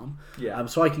charm.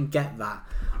 So I can get that.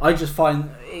 I just find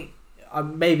it.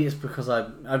 Maybe it's because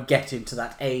I'm getting to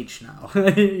that age now,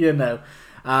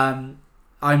 and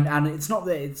it's not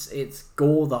that it's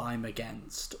gore that I'm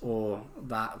against or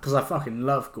that, because I fucking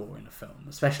love gore in a film,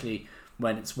 especially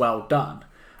when it's well done.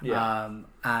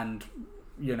 And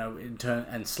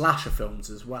and slasher films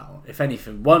as well. If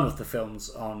anything, one of the films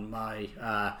on my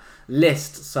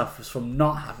list suffers from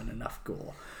not having enough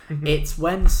gore. It's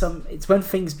when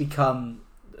things become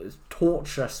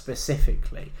torture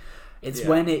specifically. It's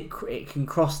when it can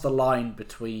cross the line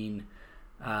between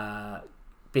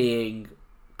being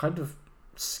kind of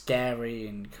scary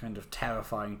and kind of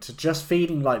terrifying to just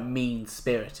feeling like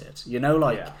mean-spirited.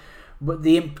 But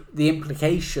the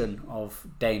implication of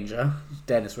danger,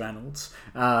 Dennis Reynolds,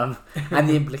 and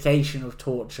the implication of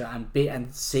torture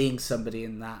and seeing somebody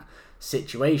in that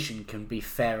situation can be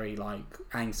very like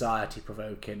anxiety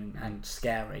provoking and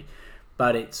scary.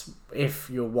 But it's if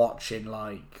you're watching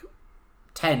like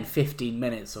 10-15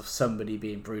 minutes of somebody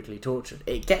being brutally tortured,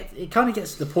 it kind of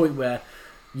gets to the point where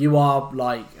you are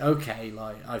like, okay,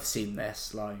 like I've seen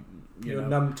this, like you're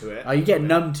numb to it. You get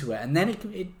numb to it, and then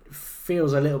it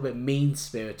feels a little bit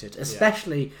mean-spirited.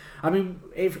 Especially, I mean,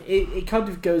 if it kind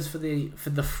of goes for the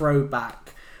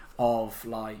throwback of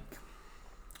like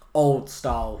old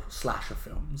style slasher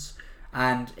films,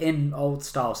 and in old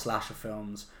style slasher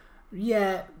films,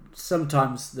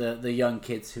 sometimes the young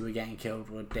kids who were getting killed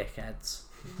were dickheads.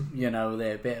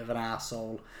 They're a bit of an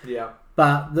asshole. Yeah,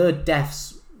 but the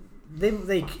deaths.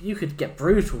 You could get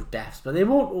brutal deaths, but they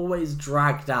won't always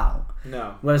dragged out.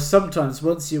 No. Whereas sometimes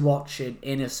once you're watching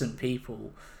innocent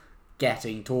people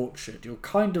getting tortured, you're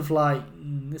kind of like,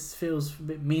 this feels a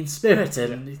bit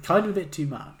mean-spirited and it's kind of a bit too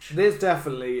much. There's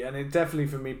definitely, and it definitely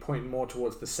for me pointing more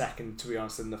towards the second, to be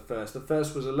honest, than the first. The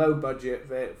first was a low budget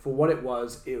for what it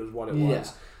was what it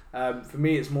was. For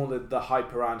me, it's more the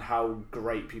hype around how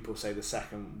great people say the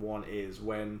second one is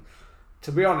when...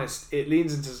 To be honest, it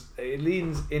leans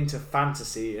into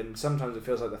fantasy, and sometimes it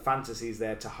feels like the fantasy is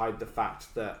there to hide the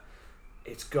fact that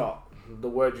it's got the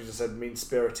word you just said,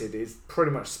 mean-spirited, is pretty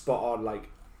much spot on.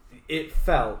 Like, it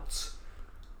felt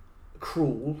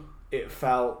cruel. It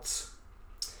felt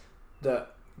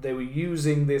that they were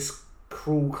using this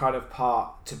cruel kind of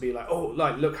part to be like, oh,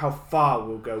 like look how far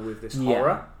we'll go with this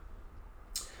horror.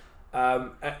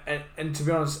 And to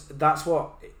be honest, that's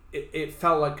what. It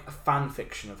felt like a fan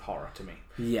fiction of horror to me.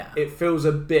 Yeah. It feels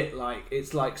a bit like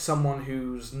it's like someone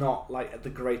who's not like the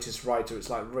greatest writer. It's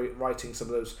like writing some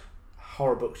of those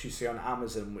horror books you see on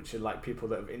Amazon, which are like people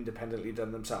that have independently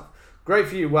done themselves. Great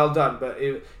for you, well done. But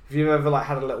if you've ever like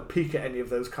had a little peek at any of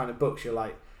those kind of books, you're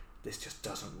like, this just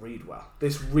doesn't read well.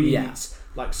 This reads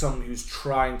like someone who's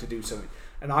trying to do something.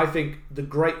 And I think the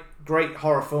great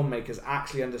horror filmmakers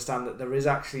actually understand that there is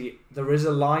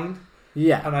a line.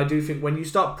 Yeah. And I do think when you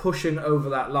start pushing over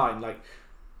that line,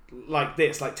 like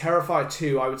this, like Terrifier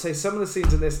 2, I would say some of the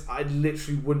scenes in this, I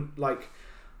literally wouldn't, like,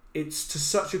 it's to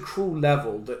such a cruel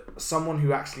level that someone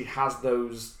who actually has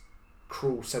those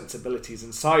cruel sensibilities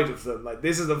inside of them, like,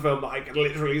 this is a film that I can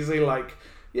literally see, like,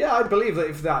 yeah, I believe that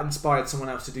if that inspired someone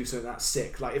else to do something that's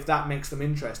sick, like, if that makes them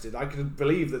interested, I could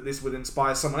believe that this would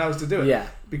inspire someone else to do it. Yeah.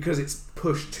 Because it's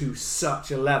pushed to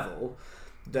such a level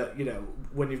that,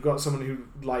 when you've got someone who,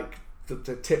 like,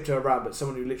 to tiptoe around, but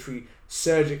someone who literally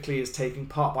surgically is taking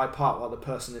part by part while the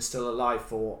person is still alive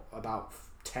for about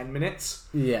 10 minutes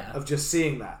of just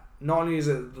seeing that. Not only is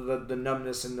it the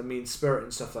numbness and the mean spirit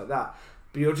and stuff like that,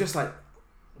 but you're just like,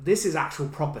 this is actual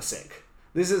proper sick.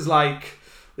 This is like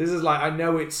I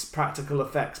know it's practical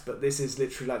effects, but this is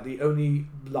literally like the only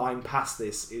line past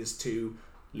this is to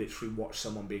literally watch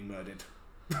someone being murdered.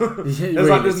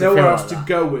 There's nowhere else to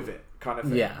go with it, kind of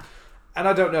thing. Yeah. And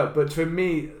I don't know, but for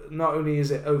me, not only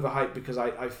is it overhyped because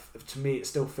to me it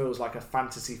still feels like a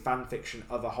fantasy fan fiction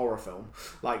of a horror film.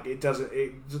 Like it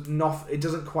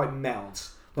doesn't quite meld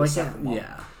the second one.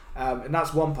 Yeah. And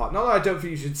that's one part. Not that I don't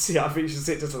think you should see it. I think you should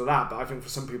sit just for that. But I think for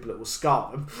some people it will scar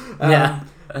them.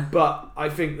 But I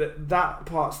think that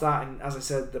part's that, and as I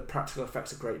said, the practical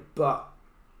effects are great. But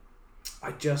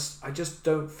I just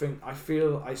don't think. I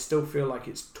still feel like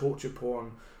it's torture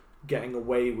porn getting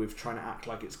away with trying to act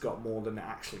like it's got more than it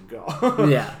actually got.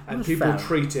 Yeah. And people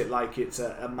treat it like it's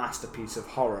a masterpiece of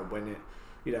horror when it,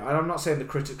 and I'm not saying the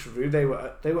critics' review, they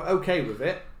were okay with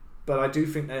it, but I do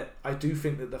think that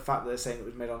the fact that they're saying it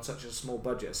was made on such a small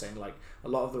budget, saying like a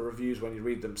lot of the reviews when you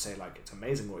read them say like it's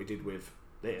amazing what he did with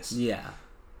this. Yeah.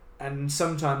 And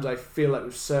sometimes I feel like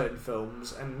with certain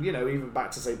films, and even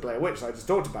back to say Blair Witch I just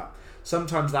talked about,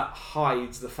 sometimes that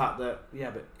hides the fact that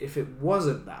but if it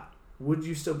wasn't that, would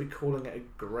you still be calling it a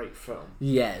great film?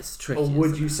 Yeah, it's tricky. Or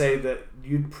would you say that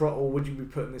or would you be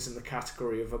putting this in the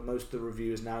category of most of the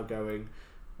reviewers now going,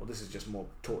 well, this is just more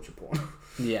torture porn?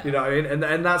 Yeah. You know what I mean?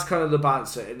 And that's kind of the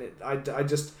balance. And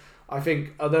I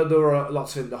think, although there are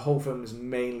lots of, the whole film is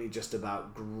mainly just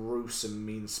about gruesome,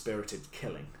 mean-spirited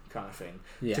killing kind of thing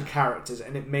to characters,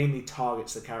 and it mainly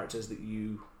targets the characters that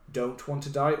you don't want to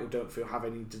die or don't feel have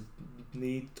any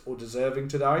need or deserving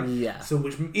to die. Yeah. So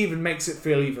which even makes it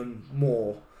feel even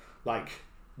more like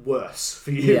worse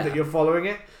for you that you're following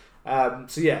it.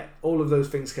 So yeah, all of those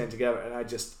things came together, and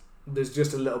there's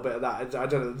just a little bit of that. I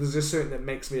don't know. There's just something that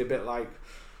makes me a bit like,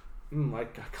 I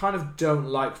kind of don't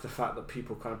like the fact that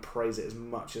people kind of praise it as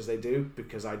much as they do,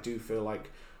 because I do feel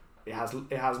like it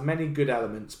has many good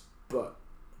elements, but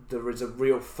there is a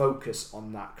real focus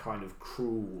on that kind of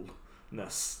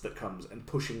cruelness that comes and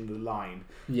pushing the line.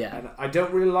 Yeah. And I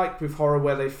don't really like with horror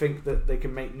where they think that they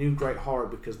can make new great horror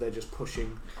because they're just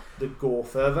pushing the gore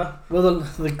further. Well,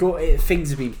 the gore, things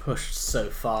have been pushed so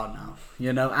far now,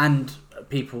 and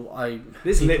people.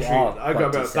 This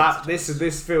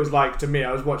feels like, to me,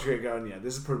 I was watching it going,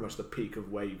 this is pretty much the peak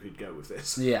of where you could go with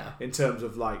this. Yeah. In terms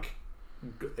of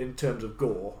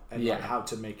gore and like how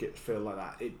to make it feel like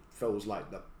that, it feels like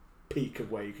the peak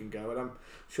of where you can go, and I'm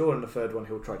sure in the third one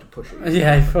he'll try to push it.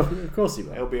 Yeah, of course he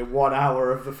will. It'll be 1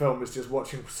 hour of the film is just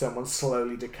watching someone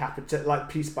slowly decapitate, like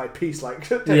piece by piece, like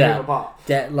taking them apart.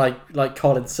 Get like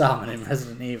Colin Salmon in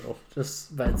Resident Evil,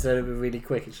 but instead of it really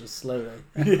quick, it's just slowly.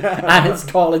 And it's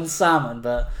Colin Salmon,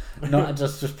 but not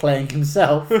just playing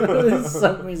himself. For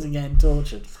some reason, getting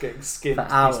tortured. Just getting skinned for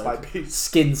hours. Piece by piece.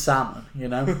 Skin salmon,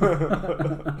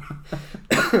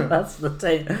 That's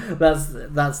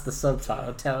the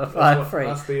subtitle.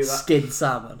 Terrifier 3. Skin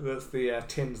salmon. That's the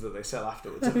tins that they sell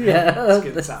afterwards.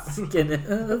 Skin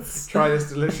salmon. Try this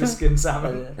delicious skin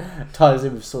salmon. Ties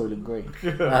in with Soil and Green.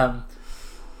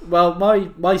 Well,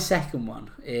 my second one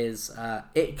is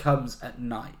It Comes at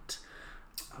Night.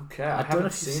 Okay, I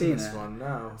haven't seen this one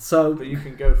now. But you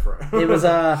can go for it. It was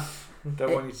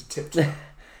don't want you to tip.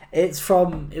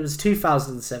 It was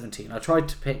 2017. I tried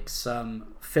to pick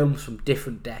some films from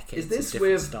different decades. Is this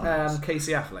with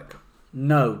Casey Affleck?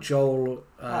 No, Joel.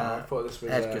 I thought this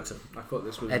was Edgerton. I thought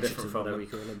this was Edgerton, a different film. whatever you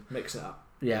call him. Mix it up.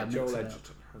 Yeah, Joel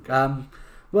Edgerton. Okay.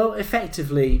 Well,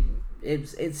 effectively,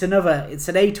 it's an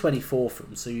A24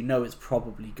 film, so it's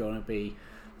probably going to be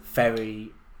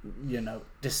very,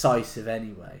 decisive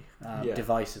anyway.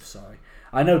 Divisive, sorry.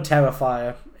 I know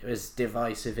Terrifier is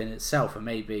divisive in itself, and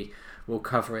maybe we'll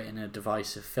cover it in a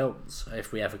divisive films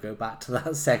if we ever go back to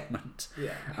that segment.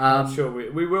 Yeah, I'm sure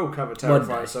we will cover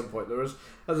Terrifier at some point. There is,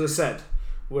 as I said,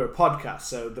 we're a podcast,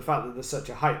 so the fact that there's such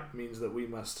a hype means that we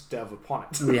must delve upon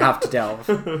it. We have to delve.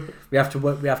 We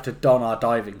have to don our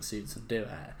diving suits and do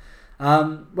it.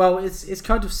 Well, it's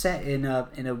kind of set in a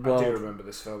world. I do remember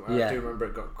this film. I do remember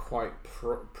it got quite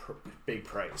big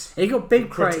praise. It got big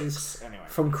praise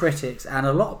from critics, and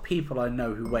a lot of people I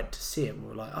know who went to see it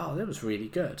were like, "Oh, that was really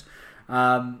good."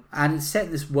 And it's set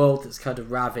in this world that's kind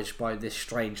of ravaged by this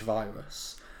strange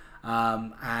virus,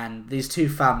 and these two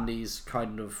families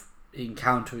kind of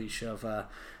encounter each other,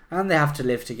 and they have to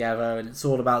live together, and it's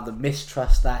all about the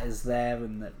mistrust that is there,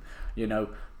 and that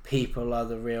people are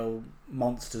the real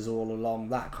monsters all along,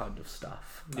 that kind of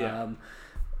stuff.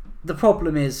 The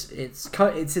problem is it's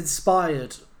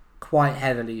inspired quite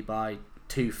heavily by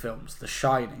two films, The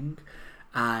Shining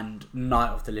and Night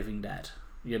of the Living Dead.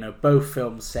 Both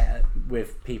films set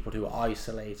with people who are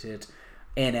isolated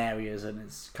in areas, and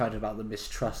it's kind of about the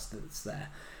mistrust that's there.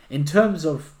 In terms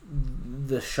of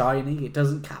The Shining, it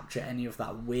doesn't capture any of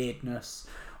that weirdness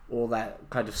or that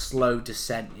kind of slow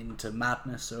descent into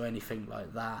madness or anything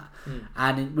like that.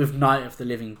 And with Night of the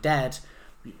Living Dead,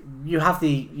 you have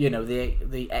the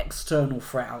external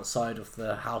threat outside of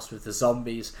the house with the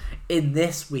zombies. In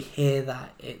this, we hear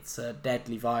that it's a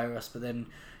deadly virus, but then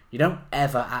you don't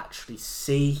ever actually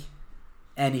see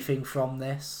anything from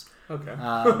this. Okay.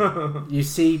 You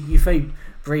very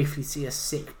briefly see a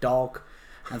sick dog,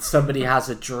 and somebody has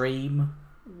a dream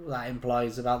that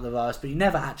implies about the virus, but you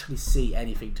never actually see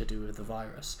anything to do with the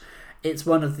virus. It's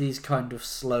one of these kind of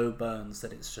slow burns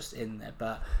that it's just in there.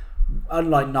 But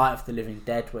unlike Night of the Living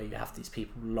Dead, where you have these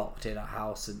people locked in a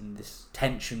house and this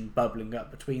tension bubbling up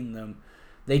between them,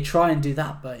 they try and do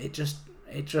that, but it just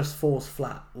falls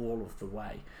flat all of the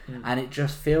way. And it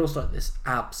just feels like this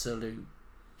absolute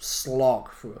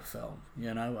slog through a film.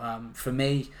 For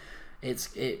me,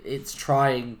 it's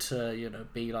trying to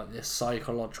be like this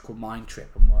psychological mind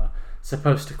trip, and we're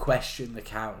supposed to question the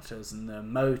characters and the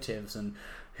motives and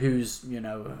who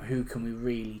can we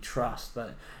really trust,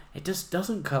 but it just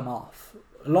doesn't come off.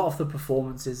 A lot of the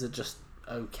performances are just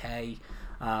okay.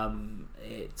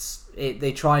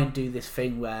 They try and do this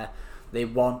thing where they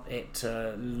want it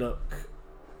to look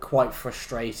quite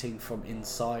frustrating from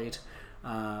inside.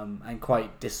 And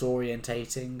quite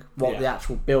disorientating what the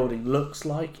actual building looks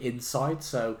like inside.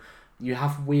 So you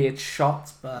have weird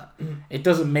shots, but it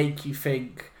doesn't make you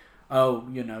think,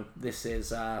 this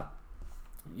is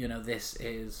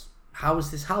how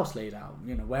is this house laid out?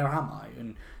 You know, where am I?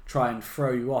 And try and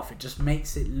throw you off. It just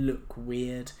makes it look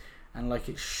weird and like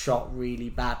it's shot really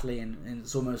badly, and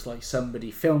it's almost like somebody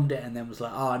filmed it and then was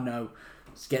like, oh no,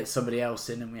 let's get somebody else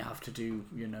in and we have to do,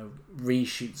 you know,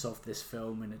 reshoots of this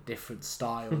film in a different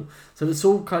style. So it's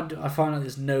all kind of, I find like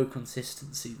there's no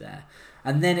consistency there.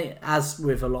 And then it, as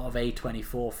with a lot of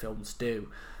A24 films do,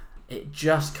 it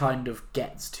just kind of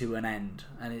gets to an end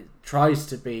and it tries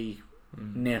to be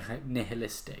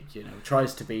nihilistic, you know, it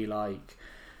tries to be like,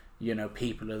 you know,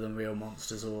 people are the real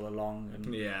monsters all along,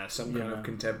 and some kind of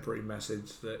contemporary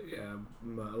message that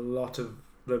a lot of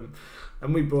them,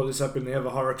 and we brought this up in the other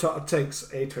horror takes.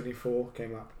 A24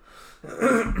 came up,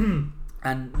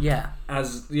 and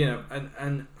as you know,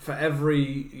 and for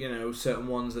every, you know, certain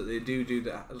ones that they do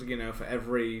that, you know, for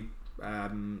every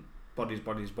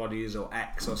bodies or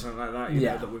X or something like that, you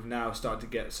know, that we've now started to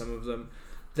get some of them.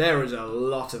 There is a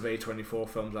lot of A24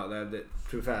 films out there that,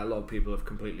 to be fair, a lot of people have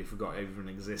completely forgot even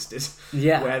existed.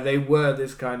 Yeah. Where they were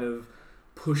this kind of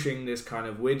pushing this kind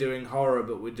of, we're doing horror,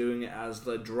 but we're doing it as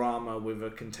the drama with a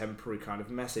contemporary kind of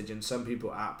message, and some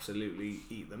people absolutely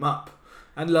eat them up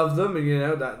and love them, and you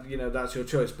know that's your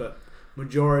choice. But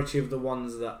majority of the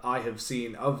ones that I have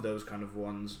seen of those kind of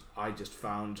ones, I just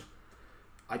found,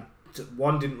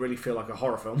 one didn't really feel like a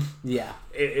horror film. Yeah.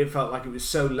 It felt like it was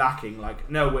so lacking. Like,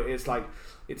 no, it's like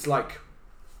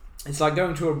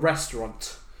going to a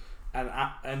restaurant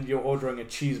and you're ordering a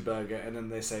cheeseburger, and then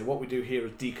they say, what we do here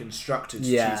is deconstructed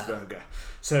cheeseburger.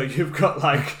 So you've got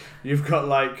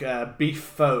like beef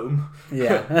foam.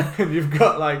 Yeah. And you've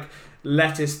got like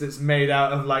lettuce that's made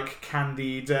out of like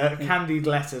candied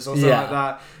lettuce or something like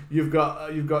that. You've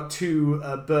got two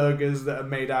burgers that are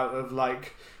made out of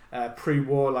like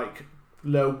pre-war like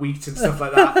low wheat and stuff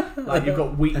like that. Like you've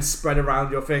got wheat spread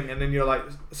around your thing, and then you're like,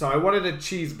 so I wanted a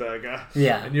cheeseburger,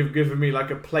 and you've given me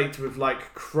like a plate with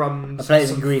like crumbs,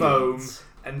 some foam,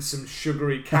 and some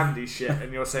sugary candy shit,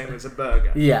 and you're saying it's a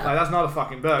burger. Yeah, like that's not a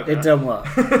fucking burger. It don't work.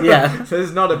 Yeah. So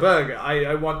it's not a burger.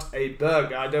 I want a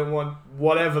burger. I don't want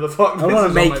whatever the fuck. I want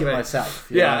to make it myself.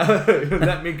 Yeah.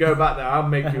 Let me go back there. I'll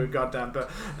make you a goddamn burger.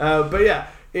 But yeah,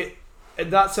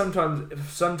 that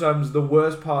sometimes the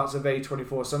worst parts of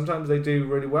A24, sometimes they do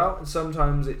really well, and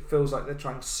sometimes it feels like they're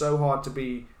trying so hard to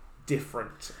be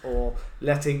different, or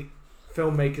letting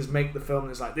filmmakers make the film,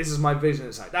 and it's like, this is my vision.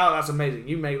 It's like, oh, that's amazing,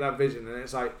 you make that vision, and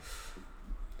it's like,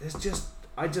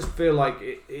 I just feel like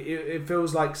it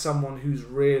feels like someone who's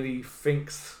really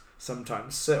thinks,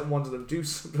 sometimes certain ones of them do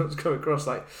sometimes come across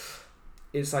like,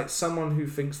 it's like someone who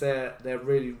thinks they're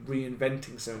really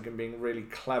reinventing something and being really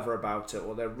clever about it,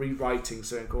 or they're rewriting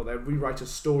something, or they rewrite a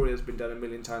story that's been done a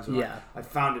million times. And I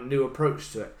found a new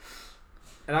approach to it,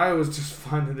 and I always just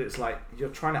find that it's like you're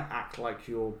trying to act like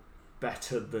you're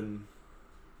better than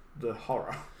the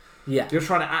horror. Yeah, you're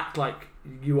trying to act like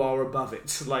you are above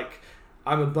it. Like,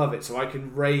 I'm above it, so I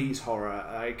can raise horror.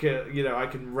 I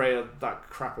can rail that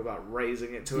crap about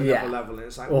raising it to another level. And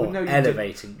it's like, or no,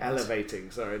 elevating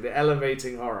the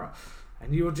elevating horror,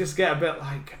 and you will just get a bit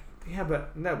like, yeah,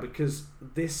 but no, because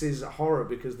this is horror,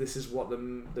 because this is what the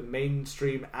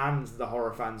mainstream and the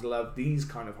horror fans love, these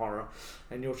kind of horror,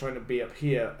 and you're trying to be up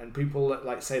here, and people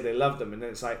like say they love them, and then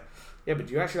it's like, yeah, but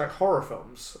do you actually like horror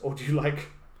films, or do you like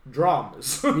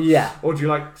dramas? Yeah. Or do you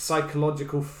like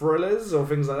psychological thrillers or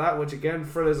things like that, which again,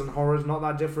 thrillers and horror is not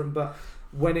that different, but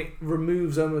when it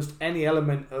removes almost any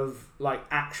element of like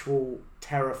actual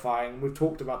terrifying, we've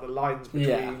talked about the lines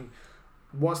between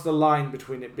what's the line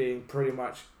between it being pretty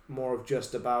much more of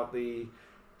just about the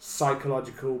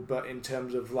psychological, but in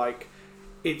terms of like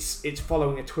it's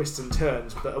following a twist and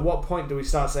turns, but at what point do we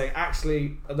start saying,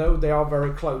 actually, although they are very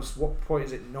close, what point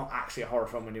is it not actually a horror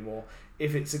film anymore?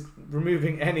 If it's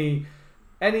removing any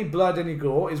blood, any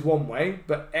gore is one way,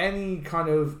 but any kind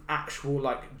of actual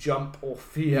like jump or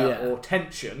fear or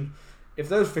tension, if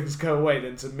those things go away,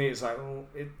 then to me it's like, oh,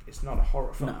 it's not a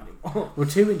horror film anymore. Well,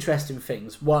 two interesting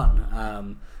things.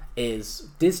 One is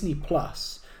Disney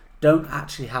Plus don't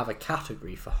actually have a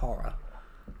category for horror.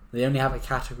 They only have a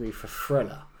category for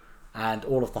thriller, and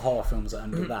all of the horror films are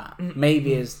under that.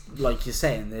 Maybe is like you're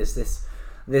saying, there's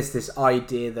this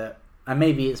idea that, and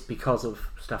maybe it's because of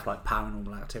stuff like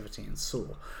Paranormal Activity and Saw,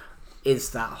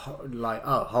 is that like,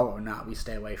 oh, horror, now we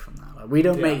stay away from that. Like, we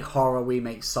don't make horror, we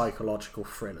make psychological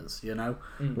thrillers, you know?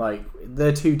 Like,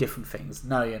 they're two different things.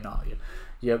 No, you're not.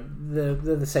 They're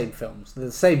the same films. They're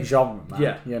the same genre,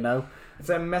 man, you know? If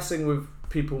they're messing with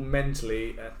people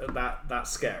mentally,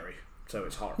 that's scary. So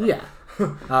it's horror. Yeah.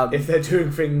 If they're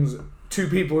doing things two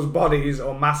people's bodies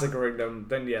or massacring them,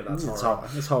 then yeah, that's horror.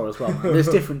 It's horror as well. There's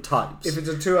different types. If it's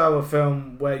a 2-hour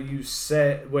film where you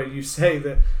say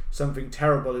that something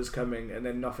terrible is coming and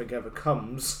then nothing ever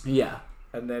comes,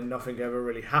 and then nothing ever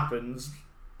really happens,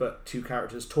 but two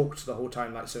characters talk the whole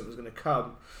time like something's going to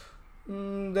come,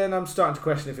 then I'm starting to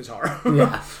question if it's horror.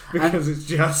 Yeah, because it's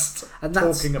just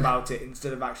talking about it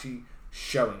instead of actually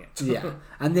showing it. Yeah,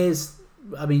 and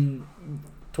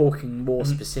talking more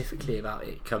specifically about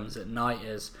It Comes at Night,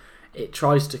 is it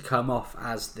tries to come off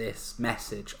as this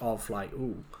message of like,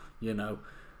 ooh, you know,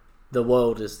 the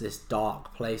world is this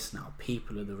dark place now,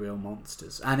 people are the real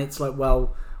monsters. And it's like,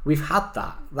 well, we've had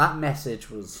that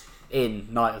message was in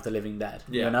Night of the Living Dead,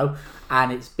 you know,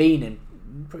 and it's been in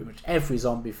pretty much every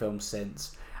zombie film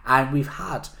since. And we've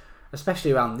had,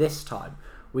 especially around this time,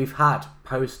 we've had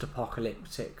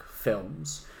post-apocalyptic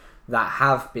films that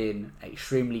have been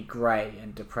extremely grey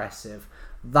and depressive.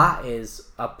 That is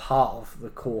a part of the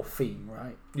core theme,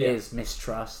 right? Is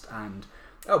mistrust and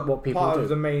what people part do. Of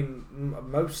the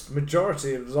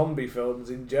majority of zombie films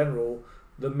in general,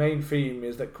 the main theme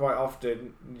is that quite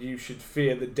often you should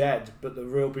fear the dead, but the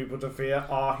real people to fear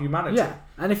are humanity. Yeah,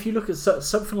 and if you look at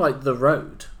something like The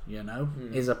Road, you know,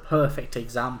 is a perfect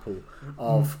example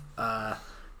of a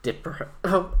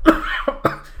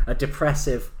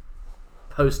depressive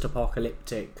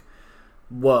post-apocalyptic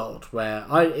world where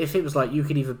if it was like you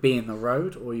could either be in the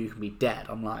road or you can be dead,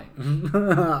 I'm like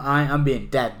I'm being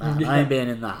dead, man. I ain't being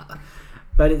in that.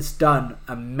 But it's done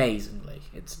amazingly.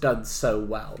 It's done so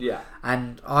well. Yeah.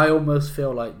 And I almost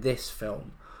feel like this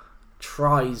film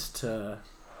tries to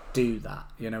do that.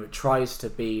 You know, it tries to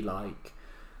be like,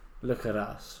 look at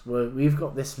us. We've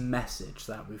got this message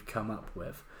that we've come up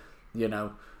with. You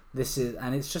know,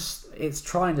 it's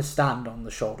trying to stand on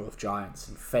the shoulder of giants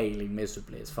and failing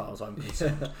miserably as far as I'm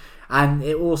concerned. And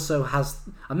it also has,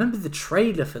 I remember the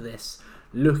trailer for this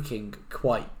looking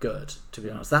quite good, to be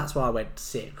honest. That's why I went to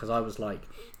see it, because I was like,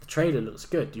 the trailer looks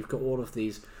good. You've got all of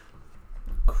these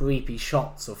creepy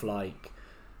shots of like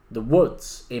the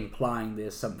woods, implying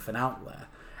there's something out there.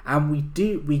 And we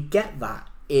get that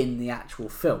in the actual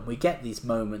film. We get these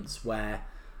moments where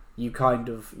you kind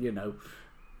of, you know,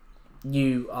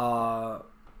 you're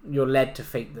led to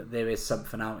think that there is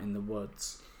something out in the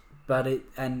woods,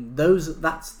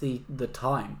 that's the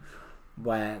time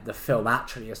where the film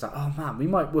actually is like, oh man,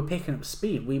 we're picking up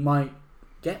speed, we might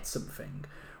get something,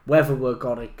 whether we're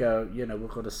gonna go, you know, we're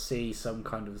gonna see some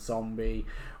kind of zombie,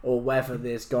 or whether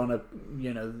there's gonna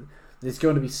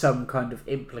be some kind of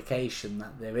implication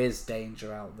that there is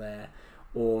danger out there,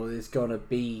 or there's going to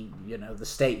be, you know, the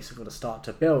stakes are going to start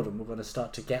to build and we're going to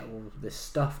start to get all of this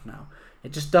stuff now.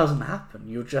 It just doesn't happen.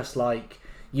 You're just like,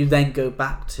 you then go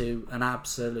back to an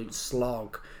absolute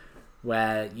slog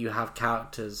where you have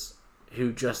characters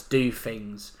who just do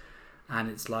things, and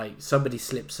it's like somebody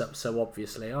slips up so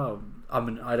obviously, I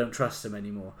don't trust them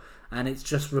anymore. And it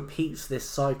just repeats this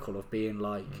cycle of being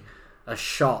like a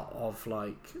shot of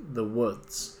like the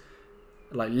woods,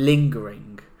 like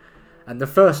lingering. And the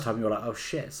first time you're like, oh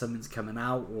shit, something's coming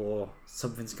out or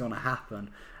something's going to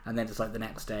happen. And then it's like the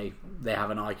next day they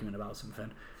have an argument about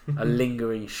something. A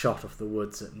lingering shot of the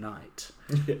woods at night.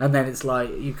 And then it's like,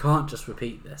 you can't just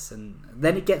repeat this. And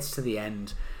then it gets to the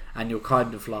end and you're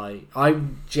kind of like, I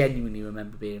genuinely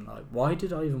remember being like, why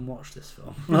did I even watch this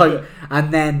film? Like,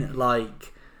 and then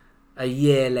like a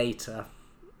year later,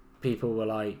 people were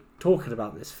like talking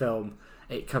about this film,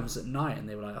 It Comes at Night, and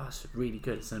they were like, oh, it's really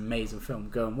good, it's an amazing film,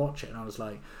 go and watch it. And I was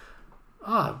like,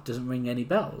 it doesn't ring any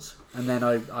bells. And then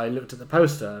I looked at the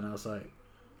poster and I was like,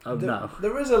 no.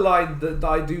 There is a line that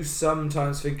I do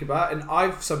sometimes think about, and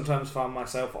I've sometimes found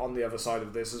myself on the other side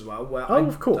of this as well, where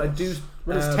of course. I do.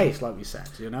 Well, it's taste, like we said,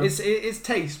 you know. It's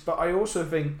taste, but I also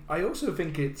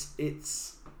think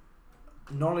it's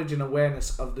knowledge and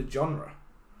awareness of the genre.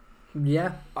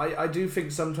 Yeah. I do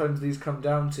think sometimes these come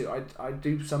down to, I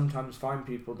do sometimes find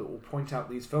people that will point out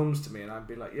these films to me, and I'd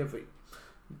be like, yeah, but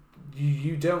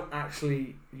you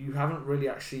haven't really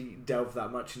actually delved that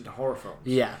much into horror films.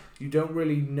 Yeah. You don't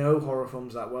really know horror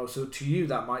films that well, so to you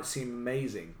that might seem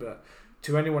amazing, but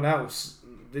to anyone else,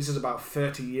 this is about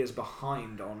 30 years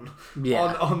behind on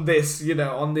this, you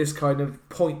know, on this kind of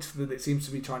point that it seems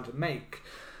to be trying to make.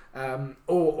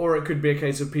 Or it could be a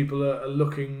case of people are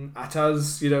looking at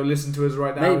us, you know, listen to us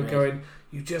right now and going,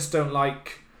 you just don't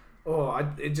like,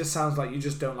 it just sounds like you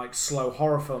just don't like slow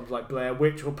horror films like Blair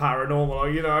Witch or Paranormal, or,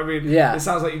 you know what I mean? Yeah. It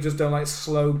sounds like you just don't like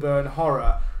slow burn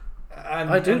horror. And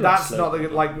I do. And that's not the,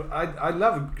 like, I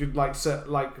love a good,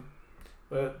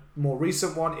 more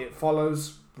recent one, It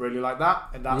Follows, really like that,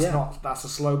 and that's a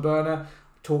slow burner.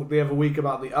 talked the other week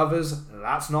about The Others.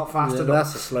 That's not fast at all.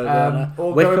 That's a slow burner.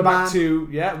 Or Wicker going back Man. to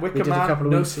Wicker Man,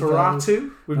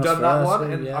 Nosferatu. We've done that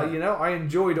one, and I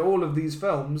enjoyed all of these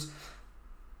films.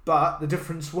 But the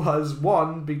difference was,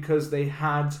 one, because they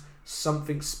had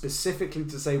something specifically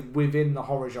to say within the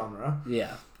horror genre.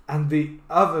 Yeah. And the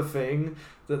other thing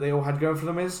that they all had going for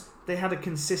them is they had a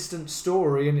consistent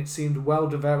story, and it seemed well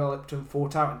developed and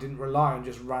thought out and didn't rely on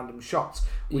just random shots,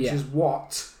 which is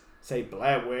what, say,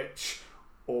 Blair Witch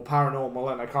or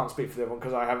Paranormal, and I can't speak for the other one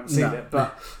because I haven't seen it,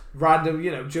 but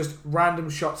just random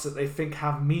shots that they think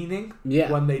have meaning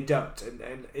when they don't.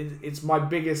 And it's my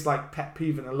biggest like pet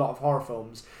peeve in a lot of horror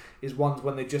films is ones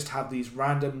when they just have these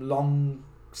random long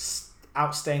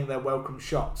outstaying their welcome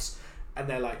shots, and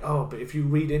they're like, oh, but if you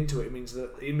read into it,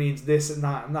 it means this and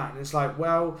that and that, and it's like,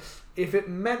 well, if it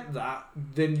meant that,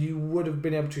 then you would have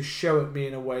been able to show it me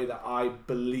in a way that I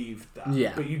believed that.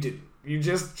 Yeah. But you didn't. You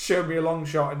just showed me a long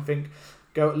shot and think,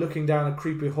 looking down a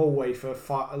creepy hallway for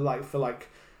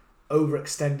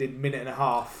overextended minute and a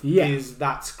half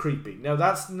that's creepy. No,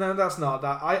 that's not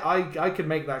that. I could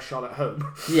make that shot at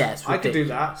home. Yes, I could do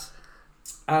that.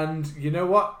 And you know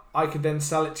what? I could then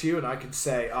sell it to you, and I could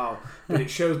say, oh, but it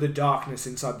shows the darkness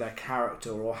inside their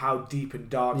character, or how deep and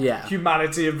dark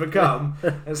humanity have become.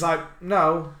 It's like,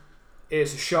 no,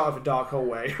 it's a shot of a dark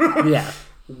hallway.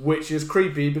 Which is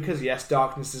creepy because, yes,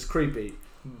 darkness is creepy.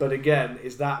 But again,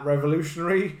 is that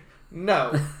revolutionary?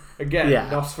 No. Again,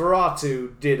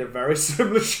 Nosferatu did a very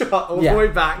similar shot all the way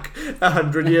back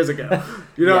 100 years ago.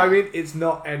 You know what I mean? It's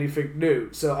not anything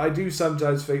new. So I do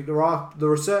sometimes think there are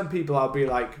certain people I'll be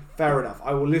like, fair enough,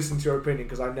 I will listen to your opinion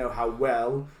because I know how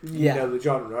well you know the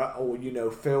genre, or you know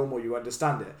film, or you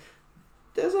understand it.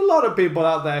 There's a lot of people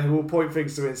out there who will point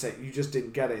things to it and say, you just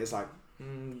didn't get it. It's like,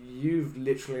 you've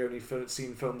literally only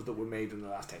seen films that were made in the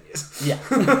last 10 years. Yeah,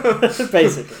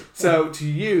 basically. So to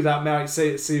you, that might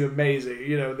seem amazing.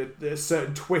 You know, there's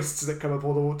certain twists that come up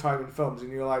all the time in films,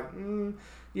 and you're like,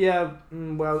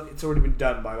 well, it's already been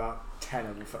done by about 10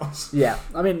 other films. Yeah,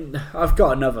 I mean, I've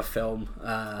got another film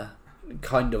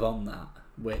kind of on that,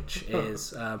 which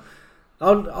is...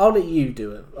 I'll let you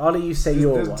do it. I'll let you say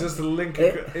your one. Just a link.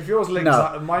 If yours links,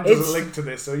 mine doesn't link to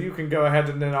this, so you can go ahead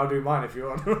and then I'll do mine if you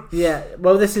want. Yeah,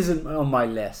 well, this isn't on my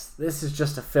list. This is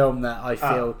just a film that I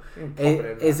feel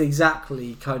is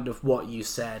exactly kind of what you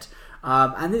said,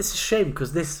 and it's a shame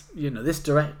because this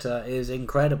director is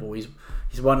incredible.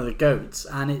 He's one of the goats,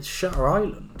 and it's Shutter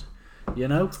Island. You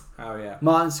know? Oh yeah.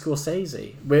 Martin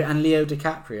Scorsese and Leo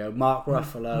DiCaprio, Mark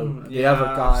Ruffalo, the other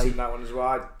guy. I've seen that one as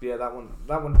well.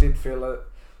 That one did feel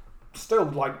still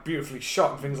like beautifully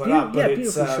shot and things like that. But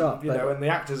it's shot, and the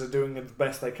actors are doing the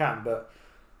best they can.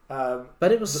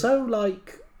 But it was so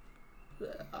like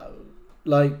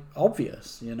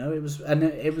obvious, you know. It was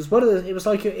one of the. It was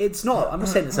like it's not. I'm not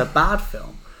saying it's a bad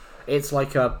film. It's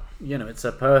like it's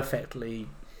a perfectly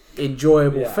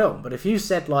enjoyable film. But if you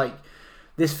said like,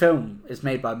 this film is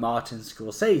made by Martin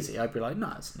Scorsese, I'd be like,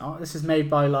 no, it's not. This is made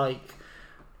by, like,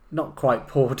 not quite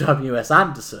Paul W.S.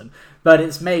 Anderson, but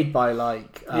it's made by,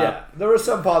 like... there are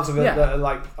some parts of it that are,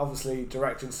 like, obviously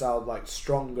directing style, like,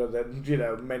 stronger than,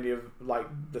 many of, like,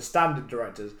 the standard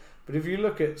directors. But if you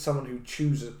look at someone who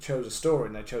chose a story,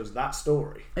 and they chose that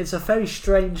story... It's a very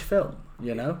strange film,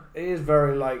 you know? It is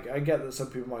very, like... I get that some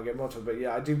people might get more to it, but,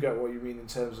 I do get what you mean in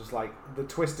terms of, like, the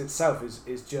twist itself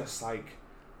is just, like...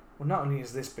 Well, not only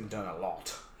has this been done a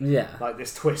lot, like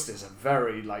this twist is a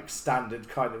very like standard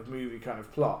kind of movie kind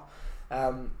of plot,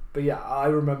 but I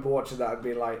remember watching that and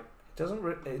being like,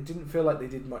 it didn't feel like they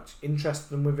did much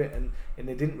interest with it, and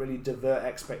they didn't really divert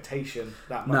expectation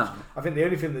that much. No. I think the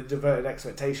only thing that diverted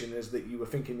expectation is that you were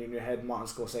thinking in your head Martin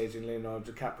Scorsese and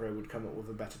Leonardo DiCaprio would come up with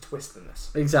a better twist than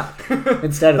this. Exactly.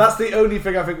 Instead of that's the only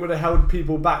thing I think would have held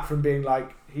people back from being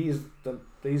like, he's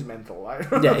mental, like.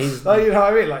 Yeah, he's like, you know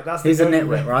what I mean? Like he's a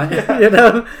nitwit, right? You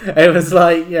know, it was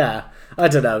like, I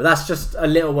don't know. That's just a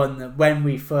little one that when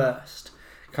we first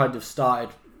kind of started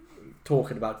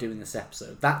talking about doing this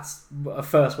episode, that's a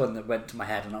first one that went to my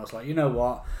head, and I was like, you know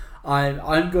what,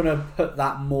 I'm gonna put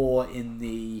that more in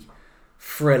the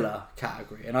thriller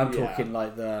category, and I'm talking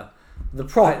like the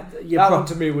one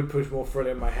to me would push more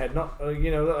thriller in my head. Not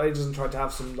it doesn't try to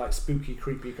have some like spooky,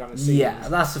 creepy kind of scenes. Yeah,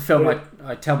 that's the film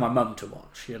I tell my mum to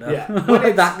watch. You know,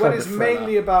 when it's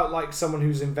mainly about like someone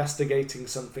who's investigating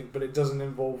something, but it doesn't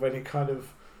involve any kind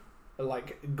of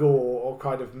like gore or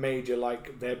kind of major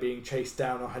like they're being chased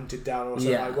down or hunted down or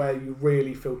something like where you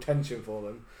really feel tension for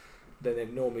them. Then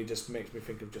it normally just makes me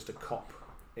think of just a cop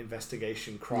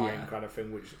investigation crime kind of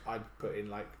thing, which I'd put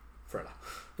in like thriller.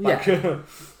 Like,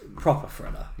 proper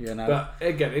thriller, you know. But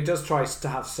again, it does try to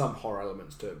have some horror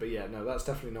elements to it. But yeah, no, that's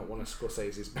definitely not one of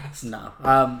Scorsese's best. No.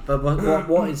 But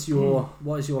what is your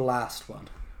last one?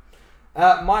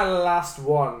 My last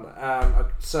one.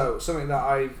 So something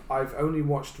that I've only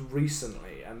watched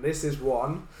recently, and this is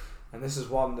one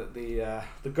that the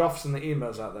goths and the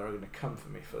emos out there are going to come for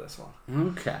me for this one.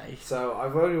 Okay. So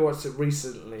I've only watched it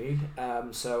recently,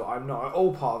 so I'm not at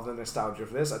all part of the nostalgia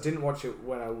for this. I didn't watch it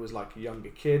when I was like a younger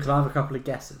kid. Can I have a couple of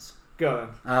guesses? Go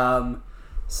on.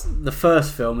 The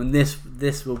first film, and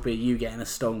this will be you getting a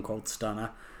stone cold stunner.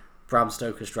 Bram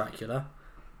Stoker's Dracula.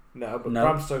 No, but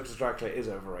Bram Stoker's Dracula is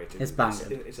overrated. It's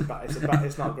banging. It's not a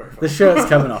great film. The shirt's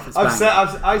coming off. It's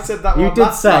banging. I said that you one did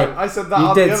last say. time. I said that you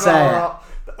on did the say other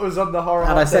it was on the horror.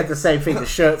 And I said the same thing. The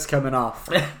shirt's coming off.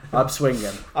 I'm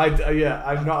swinging.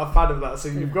 I'm not a fan of that. So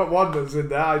you've got one that's in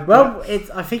there.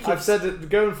 I think I've said it.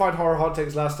 Go and find horror hot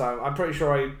takes last time. I'm pretty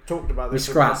sure I talked about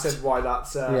this. I said why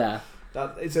that's that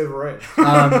it's overrated.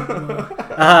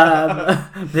 I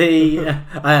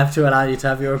have to allow you to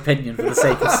have your opinion for the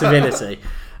sake of civility.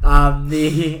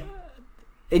 The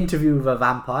Interview with a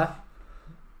Vampire.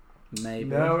 Maybe.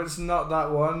 No, it's not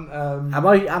that one. Am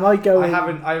I going?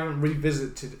 I haven't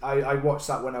revisited. I watched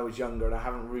that when I was younger, and I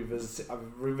haven't revisited. I've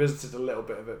revisited a little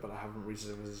bit of it, but I haven't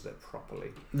revisited it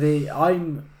properly.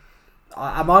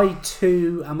 Am I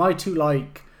too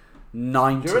like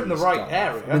 90s? You're in the right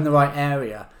area. I'm in the right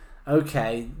area.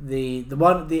 Okay.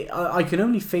 I can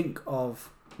only think of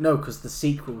because the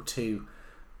sequel to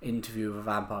Interview with a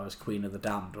Vampire was Queen of the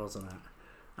Damned, wasn't it?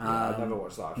 I never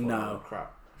watched that. No.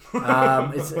 Crap.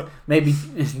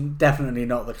 It's definitely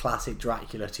not the classic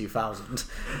Dracula 2000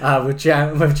 with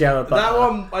Jared Butler. That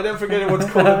one, I don't forget it was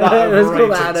called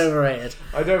that overrated.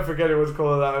 I don't forget it was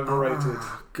called that overrated.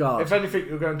 Oh, God. If anything,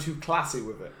 you're going too classy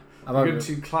with it. You're going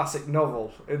too classic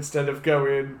novel instead of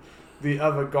going the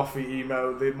other gothy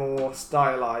emo, the more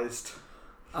stylized.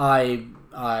 I'm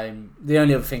the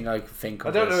only other thing I can think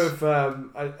of. I don't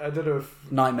know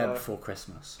if Nightmare Before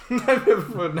Christmas. Nightmare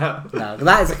Before no,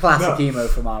 that is a classic emo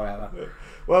from our era.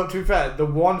 Well, to be fair, the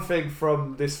one thing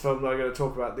from this film that I'm going to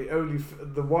talk about,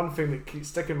 the one thing that keeps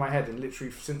sticking in my head, and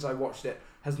literally since I watched it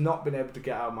has not been able to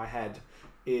get out of my head,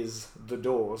 is The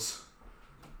Doors.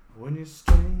 When you're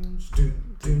strange,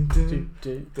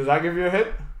 does that give you a hint?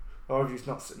 Or have you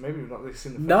not? Maybe you've not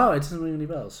seen the film. No, it doesn't ring any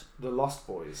bells. The Lost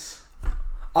Boys.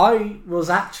 I was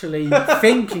actually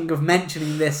thinking of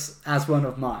mentioning this as one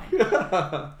of mine.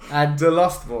 And The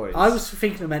Lost Boys. I was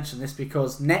thinking of mentioning this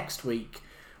because next week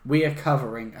we are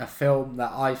covering a film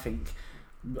that I think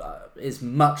is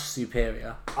much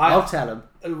superior. I'll tell him.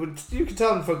 You can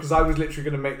tell them, because I was literally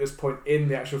going to make this point in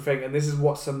the actual thing, and this is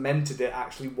what cemented it,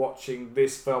 actually watching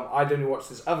this film. I'd only watched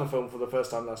this other film for the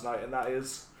first time last night, and that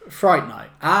is... Fright Night.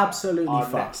 Absolutely our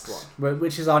fucked. Next one.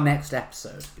 Which is our next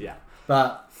episode. Yeah.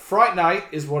 But... Fright Night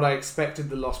is what I expected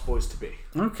The Lost Boys to be.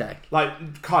 Okay.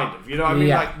 Like, kind of. You know what I mean?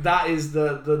 Yeah. Like, that is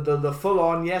the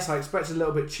full-on... Yes, I expected a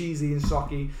little bit cheesy and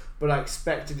shocky, but I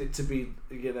expected it to be,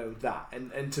 that.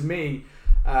 And to me...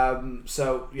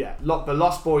 The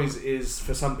Lost Boys is,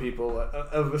 for some people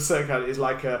of a certain kind, is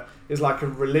like a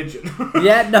religion.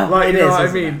 Yeah, no, like, it you know is. What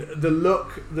I mean, the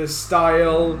look, the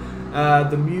style,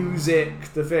 the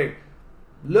music, the thing.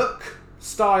 Look,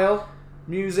 style,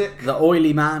 music. The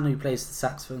oily man who plays the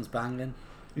saxophone's banging.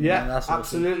 Yeah, that's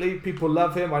absolutely. Awesome. People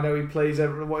love him. I know he plays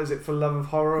what is it, For Love of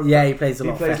Horror? Yeah, he plays a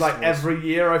lot. He plays like every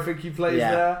year. I think he plays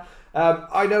there.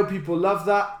 I know people love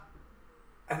that.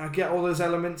 And I get all those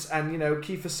elements, and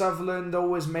Kiefer Sutherland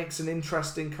always makes an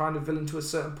interesting kind of villain to a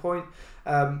certain point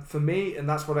for me, and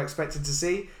that's what I expected to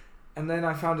see. And then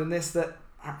I found in this that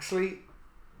actually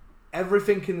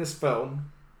everything in this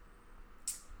film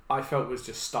I felt was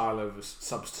just style over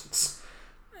substance.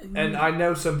 And I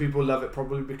know some people love it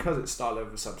probably because it's style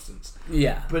over substance.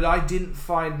 Yeah. But I didn't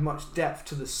find much depth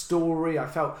to the story. I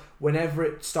felt whenever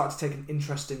it started to take an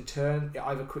interesting turn, it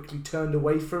either quickly turned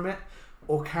away from it,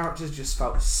 or characters just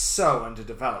felt so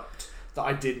underdeveloped that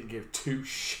I didn't give two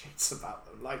shits about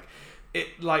them.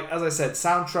 As I said,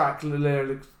 soundtrack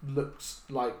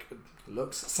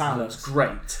sounds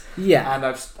great. Yeah, and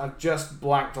I've just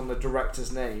blanked on the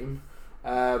director's name.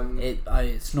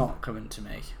 It's not coming to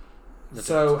me. But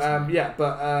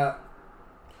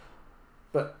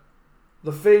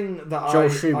the thing that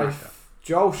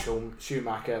Joel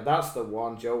Schumacher, that's the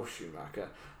one, Joel Schumacher.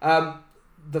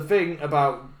 The thing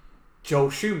about Joel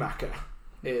Schumacher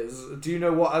is, do you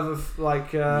know what other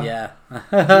yeah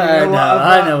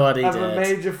I know what he did. Other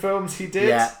major films he did?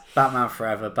 Yeah, Batman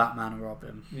Forever, Batman and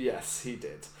Robin. Yes, he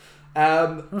did.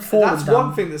 That's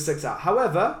one thing that sticks out.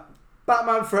 However,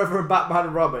 Batman Forever and Batman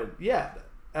and Robin, yeah,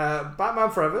 Batman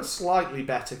Forever, slightly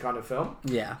better kind of film.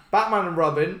 Yeah. Batman and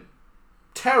Robin,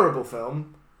 terrible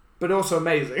film, but also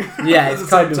amazing. Yeah, at it's the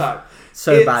kind same of time.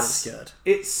 so bad it's good.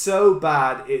 It's so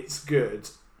bad it's good.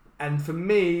 And for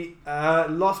me,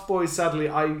 Lost Boys, sadly,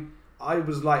 I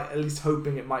was like at least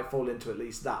hoping it might fall into at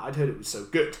least that. I'd heard it was so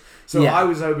good. So I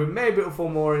was hoping maybe it'll fall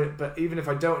more in it, but even if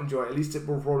I don't enjoy it, at least it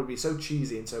will probably be so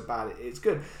cheesy and so bad it's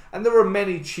good. And there are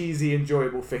many cheesy,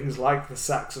 enjoyable things like the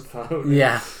saxophone.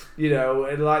 Yeah. You know,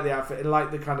 and like the outfit, and like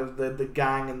the kind of the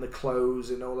gang and the clothes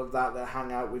and all of that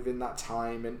hang out within that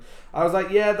time. And I was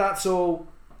like, yeah, that's all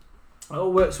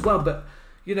works well, but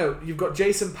you know, you've got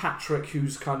Jason Patric,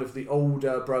 who's kind of the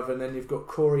older brother, and then you've got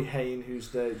Corey Haim, who's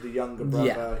the younger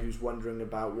brother, who's wondering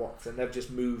about what, and they've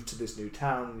just moved to this new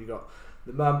town, and you've got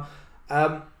the mum.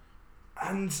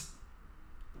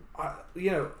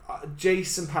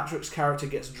 Jason Patric's character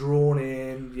gets drawn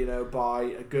in, you know, by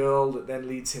a girl that then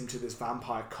leads him to this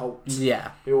vampire cult.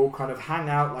 Yeah. They all kind of hang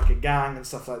out like a gang and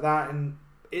stuff like that, and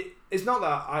it's not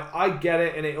that I get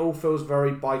it, and it all feels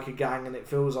very biker gang, and it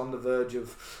feels on the verge of,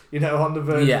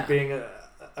 of being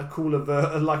a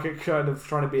cooler like a kind of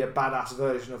trying to be a badass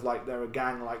version of like they're a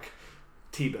gang like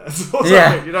T-Birds or something.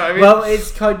 Yeah. You know what I mean? Well,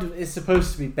 it's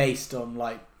supposed to be based on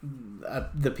like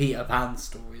the Peter Pan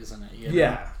story, isn't it? You know?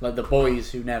 Yeah. Like the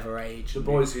boys who never age. The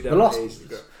boys who never age.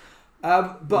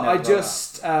 But I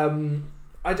just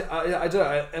I don't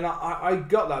know, and I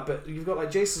got that, but you've got like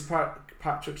Jason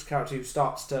Patric's character who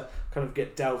starts to kind of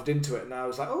get delved into it, and I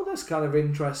was like, oh, that's kind of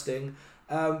interesting.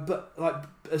 But like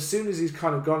as soon as he's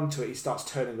kind of gone to it, he starts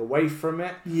turning away from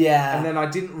it. Yeah. And then I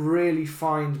didn't really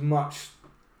find much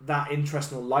that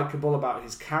interesting or likable about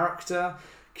his character.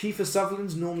 Kiefer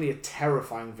Sutherland's normally a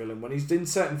terrifying villain. When he's in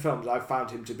certain films, I've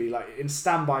found him to be like in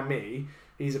Stand By Me,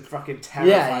 he's a fucking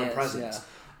terrifying presence.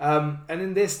 Yeah. And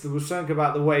in this, there was something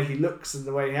about the way he looks and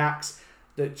the way he acts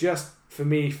that just, for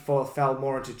me, fell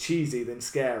more into cheesy than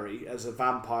scary as a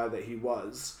vampire that he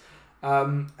was.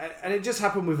 And it just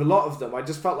happened with a lot of them. I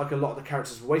just felt like a lot of the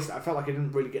characters were wasted. I felt like I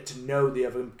didn't really get to know the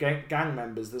other gang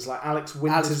members. There's like Alex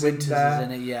Winters in there. Is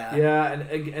in it, yeah. Yeah,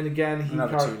 and again, he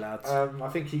another two lads. I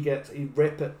think he gets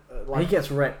ripped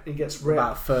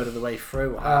about a third of the way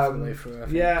through, or half the way through. I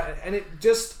think. Yeah, and it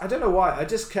just, I don't know why. I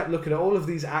just kept looking at all of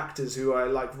these actors who are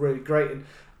like really great. And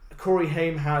Corey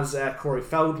Haim has Corey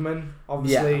Feldman,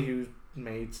 obviously, who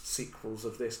made sequels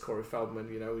of this. Corey Feldman,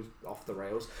 you know, he's off the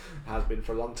rails, has been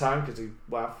for a long time because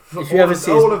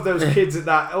all of those kids at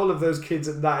that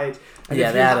age. And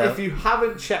if you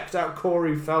haven't checked out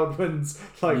Corey Feldman's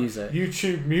like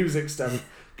YouTube music stuff,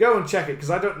 go and check it, because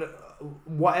I don't know.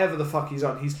 Whatever the fuck he's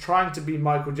on, he's trying to be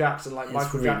Michael Jackson, like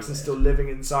Michael Jackson's still living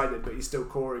inside it, but he's still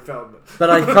Corey Feldman.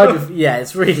 But I kind of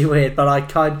it's really weird. But I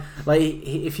kind like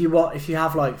if you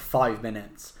have like 5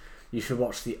 minutes, you should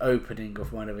watch the opening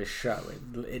of one of his show.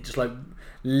 It just like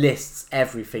lists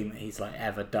everything that he's like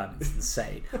ever done. It's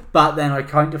insane. But then I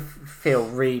kind of feel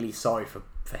really sorry for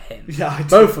him. Yeah,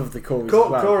 both of the Corys.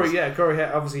 Corey.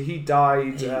 Obviously, he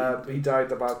died. He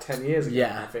died about 10 years ago.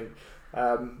 Yeah. I think.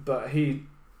 But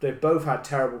they both had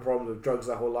terrible problems with drugs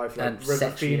their whole life. Like and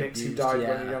River Phoenix, who died when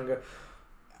they were younger.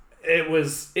 It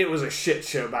was a shit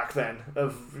show back then.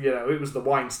 It was the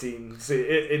Weinstein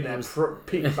in their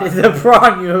peak. In the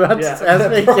prime, you were about to tell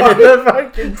me. In the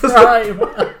fucking prime.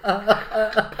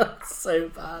 So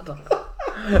bad.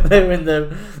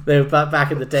 They were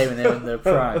back in the day when they were in the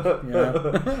prime. You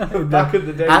know? Back in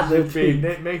the day, at the peak,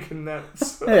 making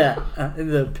nets. Yeah, in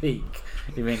the peak.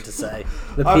 You mean to say?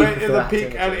 In the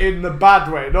peak and in the bad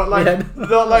way, not like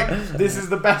this is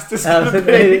the best it's gonna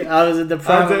be. I was in the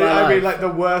prime. I mean, like the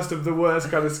worst of the worst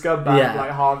kind of scumbag,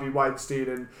 like Harvey Weinstein,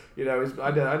 and you know,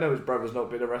 I know his brother's not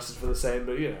been arrested for the same,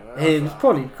 but you know, he was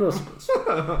probably, of course,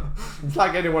 it's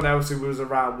like anyone else who was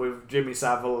around with Jimmy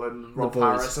Savile and Rob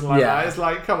Harris and that. It's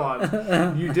like, come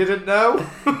on, you didn't know?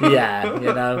 Yeah,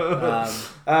 you know.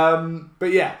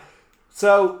 But yeah,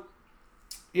 so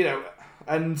you know,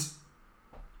 and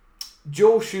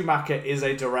Joel Schumacher is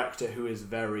a director who is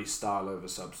very style over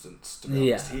substance, to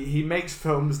be honest. He makes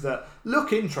films that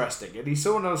look interesting, and he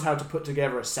sure knows how to put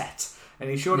together a set, and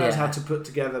he sure knows how to put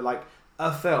together like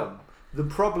a film. The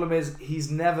problem is he's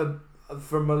never,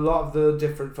 from a lot of the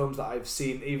different films that I've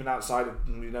seen, even outside of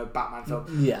Batman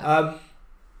film,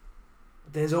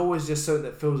 there's always just something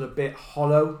that feels a bit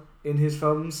hollow in his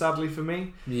films, sadly for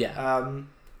me. And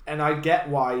I get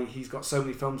why he's got so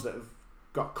many films that have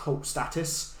got cult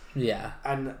status. Yeah.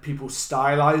 And people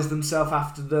stylize themselves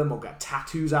after them or get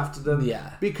tattoos after them.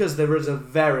 Yeah. Because there is a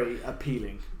very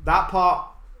appealing. That part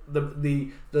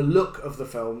the look of the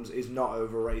films is not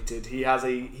overrated. He has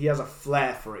a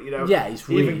flair for it, you know. Yeah, he's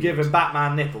really even giving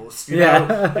Batman nipples. You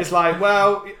know, it's like,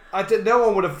 well, no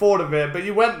one would have thought of it, but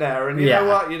you went there, and you know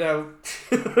what, you know,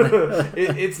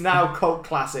 it's now cult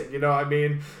classic. You know what I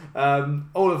mean?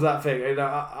 All of that thing. You know,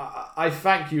 I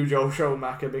thank you, Joel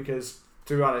Schumacher, because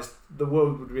to be honest, the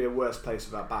world would be a worse place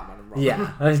without Batman and Robin.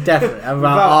 Yeah, definitely.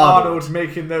 Without Arnold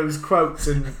making those quotes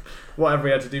and whatever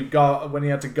he had to do when he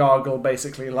had to gargle,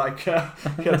 basically, like he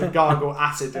had to gargle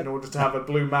acid in order to have a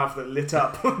blue mouth that lit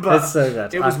up. But that's so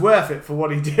good. It was worth it for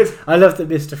what he did. I love that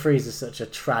Mr. Freeze is such a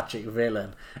tragic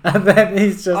villain, and then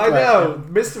he's just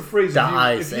Mr. Freeze.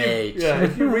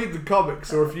 If you read the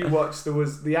comics, or if you watch, there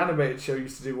was the animated show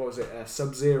used to do, what was it?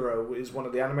 Sub-Zero is one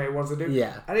of the animated ones they do.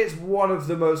 Yeah, and it's one of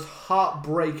the most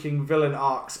heartbreaking villain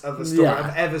arcs of a story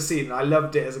I've ever seen. I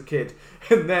loved it as a kid.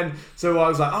 And then, so I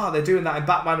was like, they're doing that in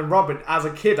Batman and Robin. As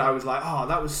a kid, I was like,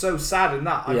 that was so sad in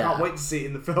that. I can't wait to see it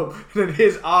in the film. And then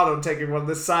here's Arnold taking one of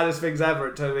the saddest things ever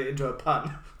and turning it into a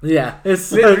pun. Yeah,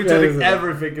 it's literally turning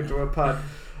everything into a pun.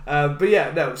 But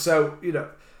yeah, no, so, you know,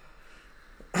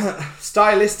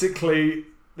 stylistically,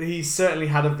 he certainly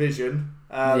had a vision.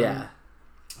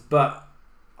 But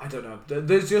I don't know.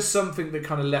 There's just something that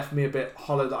kind of left me a bit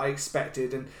hollow that I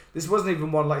expected, and this wasn't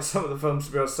even one like some of the films,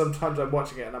 to be honest. Sometimes I'm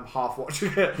watching it and I'm half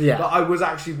watching it. Yeah. But I was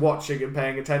actually watching and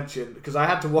paying attention because I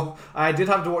had to. I did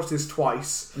have to watch this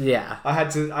twice. Yeah. I had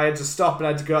to stop and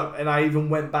I had to go up, and I even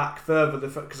went back further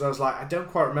because I was like, I don't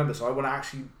quite remember, so I want to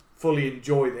actually fully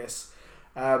enjoy this.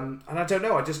 And I don't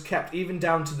know. I just kept even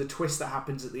down to the twist that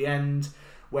happens at the end,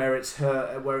 where it's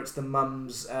the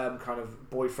mum's kind of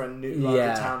boyfriend,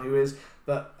 the town who is.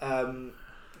 But I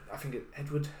think it's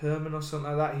Edward Herman or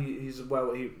something like that.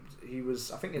 He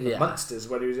was, I think, in the Munsters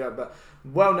when he was young, but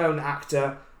well-known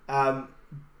actor. But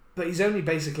he's only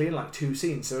basically in like 2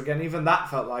 scenes. So again, even that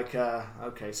felt like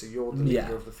okay, so you're the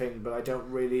leader of the thing, but I don't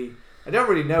really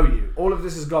know you. All of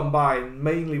this has gone by, and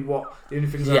mainly the only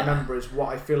things I remember is what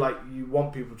I feel like you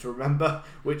want people to remember,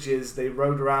 which is they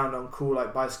rode around on cool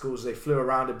like bicycles, they flew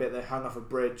around a bit, they hung off a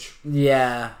bridge.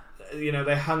 Yeah. You know,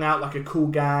 they hung out like a cool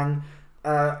gang.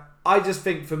 I just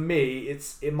think for me,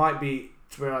 it might be,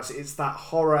 to be honest, it's that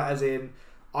horror as in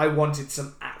I wanted to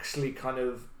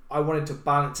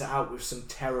balance it out with some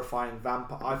terrifying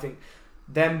vampire. I think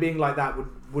them being like that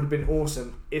would have been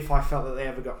awesome if I felt that they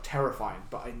ever got terrifying,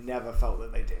 but I never felt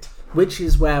that they did. Which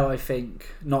is where I think,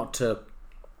 not to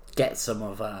get some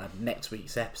of next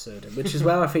week's episode, which is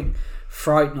where I think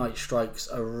Fright Night strikes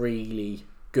a really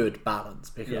good balance,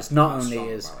 because not only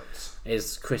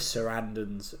is Chris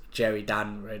Sarandon's Jerry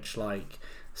Danridge like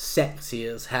sexy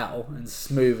as hell and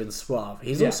smooth and suave,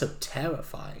 he's also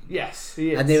terrifying. Yes,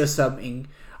 he is. And there was something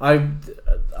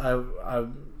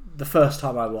the first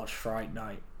time I watched Fright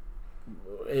Night,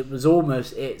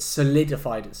 it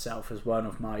solidified itself as one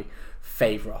of my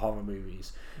favourite horror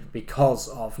movies because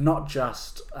of not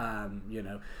just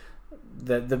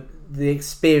the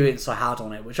experience I had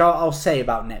on it, which I'll say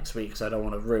about next week because I don't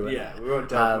want to ruin it. Yeah, we won't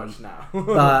delve much now.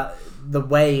 But the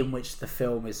way in which the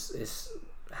film has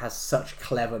such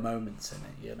clever moments in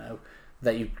it, you know,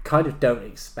 that you kind of don't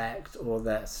expect, or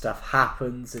that stuff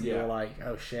happens and you're like,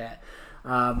 oh shit.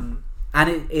 And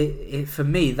it for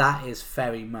me, that is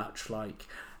very much like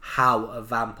how a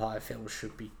vampire film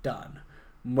should be done.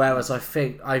 Whereas I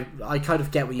think I kind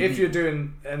of get what you mean. If you're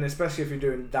doing, and especially if you're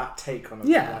doing that take on a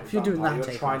if you're doing that you're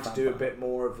take trying to do a bit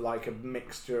more of like a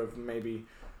mixture of maybe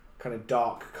kind of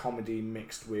dark comedy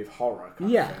mixed with horror.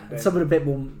 Kind of thing. Something a bit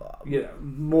more,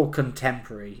 more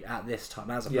contemporary at this time,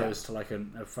 as opposed to like a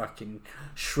fucking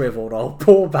shriveled old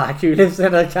ballback who lives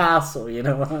in a castle. You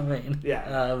know what I mean?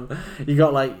 Yeah. You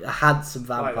got like a handsome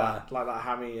vampire, like that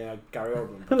hammy Gary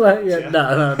Oldman. No, like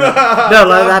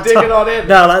that. Digging on in.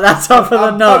 No, like that top of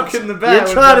the notch. The bear.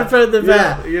 You're trying to poke the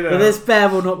bear, you know. but this bear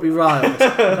will not be riled.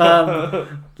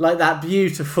 Like that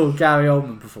beautiful Gary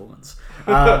Oldman performance.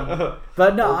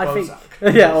 But no, I think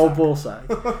old ballsack.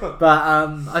 But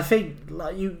I think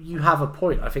like you have a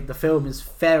point. I think the film is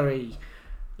very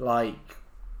like,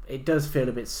 it does feel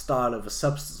a bit style over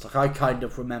substance. Like I kind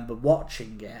of remember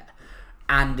watching it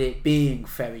and it being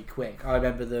very quick. I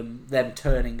remember them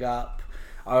turning up.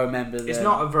 I remember them. It's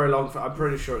not a very long film. I'm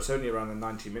pretty sure it's only around the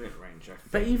 90-minute range. I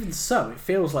think. But even so, it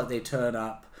feels like they turn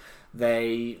up.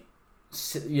 They,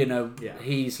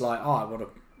 he's like, oh,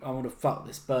 I want to fuck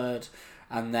this bird.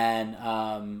 And then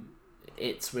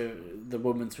it's with the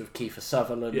woman's with Kiefer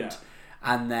Sutherland,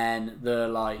 and then they're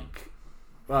like,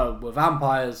 "Oh, we're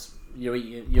vampires. You're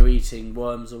eating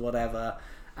worms or whatever."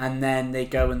 And then they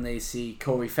go and they see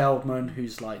Corey Feldman,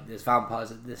 who's like, there's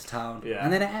vampires at this town. Yeah.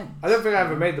 And then it ends. I don't think I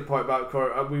ever made the point about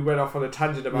Corey. We went off on a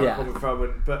tangent about Corey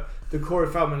Feldman, but the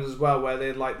Corey Feldman as well, where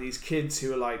they're like these kids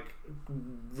who are like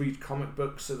read comic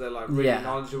books, so they're like really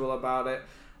knowledgeable about it.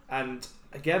 And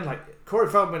again, like Corey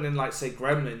Feldman in like say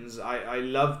Gremlins, I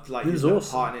loved like his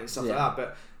part in it and stuff like that.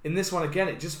 But in this one again,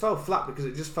 it just fell flat because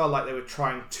it just felt like they were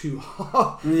trying too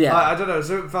hard. Yeah, I don't know.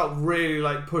 So it felt really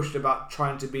like pushed about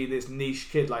trying to be this niche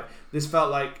kid. Like this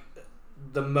felt like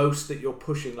the most that you're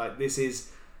pushing. Like this is,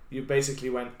 you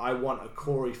basically went, I want a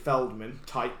Corey Feldman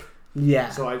type. Yeah.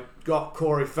 So I got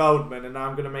Corey Feldman, and now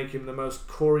I'm going to make him the most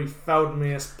Corey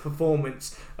Feldman-esque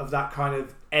performance of that kind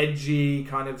of edgy,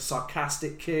 kind of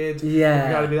sarcastic kid. Yeah.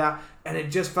 You got to be that. And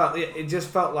it just felt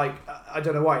like, I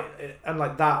don't know why, and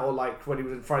like that, or like when he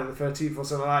was in Friday the 13th or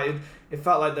something like that, it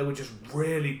felt like they were just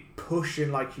really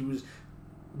pushing, like he was,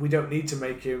 we don't need to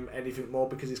make him anything more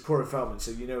because he's Corey Feldman,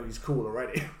 so you know he's cool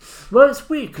already. Well, it's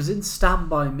weird because in Stand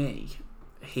By Me,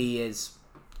 he is,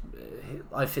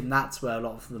 I think that's where a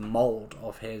lot of the mould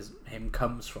of him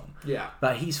comes from. Yeah.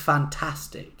 But he's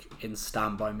fantastic in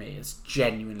Stand By Me. It's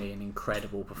genuinely an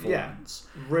incredible performance.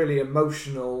 Yeah. Really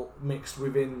emotional, mixed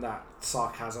within that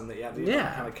sarcasm that he had.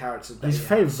 That kind of character. He's a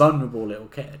very vulnerable little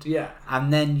kid. Yeah.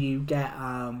 And then you get,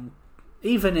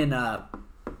 even in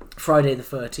Friday the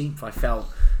 13th, I felt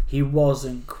he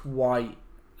wasn't quite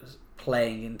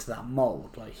playing into that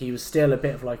mould. Like he was still a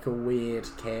bit of like a weird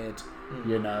kid.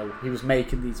 You know, he was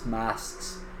making these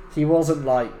masks. He wasn't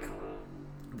like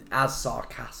as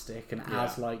sarcastic and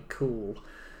as like cool.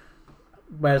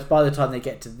 Whereas by the time they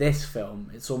get to this film,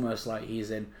 it's almost like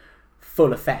he's in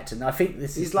full effect. And I think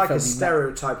he's like a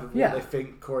stereotype of what they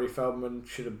think Corey Feldman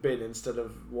should have been instead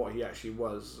of what he actually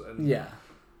was. And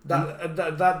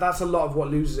that's a lot of what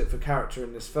loses it for character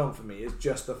in this film for me, is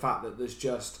just the fact that there's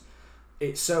just,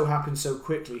 it so happens so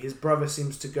quickly. His brother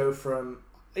seems to go from,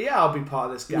 I'll be part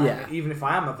of this gang. Yeah. Even if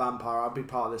I am a vampire, I'll be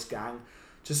part of this gang.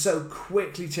 Just so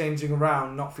quickly changing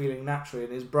around, not feeling naturally,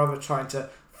 and his brother trying to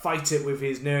fight it with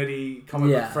his nerdy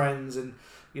comic book friends, and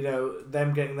you know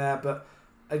them getting there. But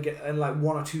again, and like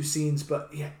one or two scenes,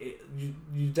 but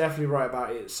you're definitely right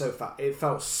about it. It's so fast. It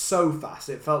felt so fast.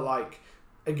 It felt like,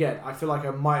 again, I feel like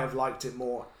I might have liked it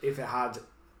more if it had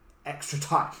extra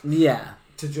time. Yeah.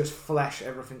 To just flesh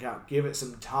everything out, give it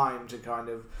some time to kind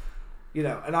of. You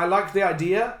know, and I liked the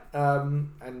idea,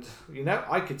 and you know,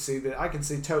 I could see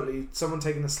totally someone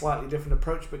taking a slightly different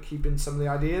approach, but keeping some of the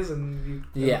ideas. And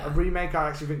a remake, I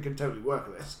actually think can totally work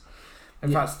with this.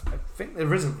 In fact, I think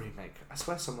there is a remake. I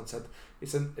swear someone said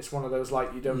it's one of those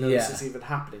like you don't know this is even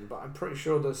happening, but I'm pretty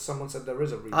sure someone said there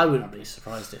is a remake. I wouldn't be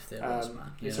surprised if there was,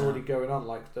 man. It's already going on,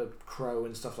 like The Crow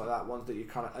and stuff like that. Ones that you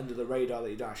kind of under the radar that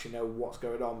you don't actually know what's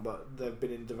going on, but they've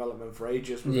been in development for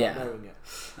ages without knowing it.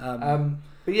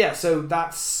 But yeah, so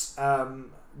that's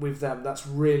with them. That's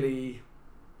really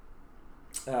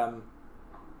it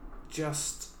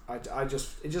just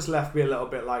left me a little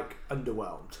bit like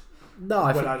underwhelmed. No,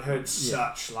 I'd heard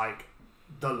such like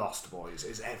The Lost Boys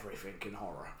is everything in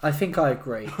horror. I think I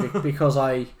agree because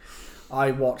I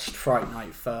watched Fright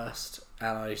Night first,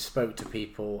 and I spoke to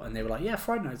people, and they were like, "Yeah,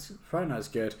 Fright Night's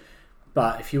good,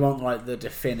 but if you want like the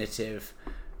definitive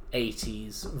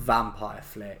 80s vampire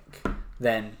flick,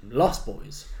 then Lost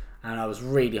Boys." And I was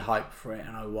really hyped for it,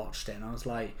 and I watched it, and I was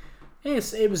like,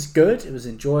 it was good, it was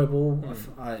enjoyable,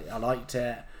 I liked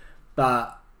it,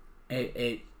 but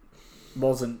it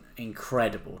wasn't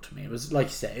incredible to me. It was, like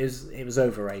you said, it was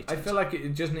overrated. I feel like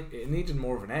it needed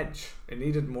more of an edge. It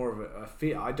needed more of a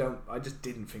feel. I just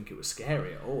didn't think it was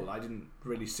scary at all. I didn't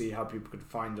really see how people could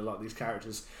find a lot of these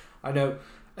characters. I know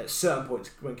at certain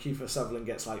points when Kiefer Sutherland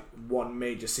gets like one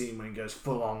major scene when he goes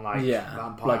full on like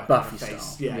vampire, like Buffy kind of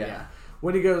style. Yeah.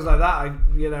 When he goes like that,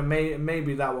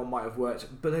 maybe that one might have worked,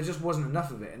 but there just wasn't enough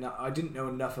of it, and I didn't know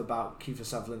enough about Kiefer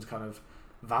Sutherland's kind of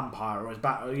vampire or his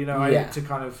battle. I had to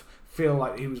kind of feel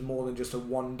like he was more than just a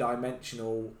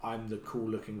one-dimensional, I'm the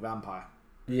cool-looking vampire.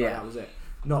 Yeah, that was it.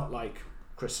 Not like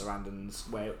Chris Sarandon's,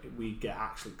 where we get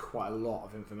actually quite a lot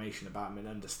of information about him and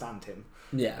understand him.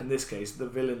 Yeah. In this case, the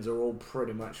villains are all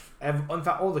pretty much. In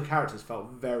fact, all the characters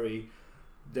felt very.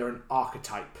 They're an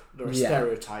archetype. They're a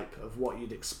stereotype of what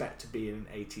you'd expect to be in an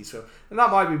 80s film. And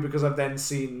that might be because I've then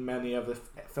seen many other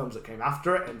films that came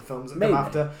after it and films that came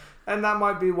after. And that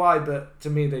might be why, but to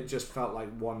me they just felt like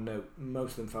one note.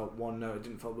 Most of them felt one note. It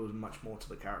didn't feel there was much more to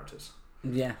the characters.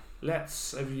 Yeah.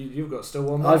 You've got still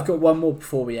one more? I've got one more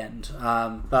before we end.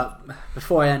 But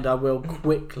before I end, I will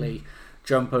quickly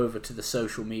jump over to the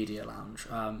social media lounge.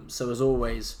 So as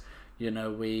always,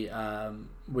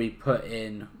 we put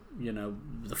in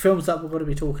the films that we're going to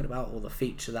be talking about or the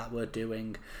feature that we're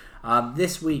doing.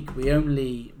 This week we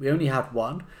only had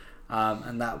one,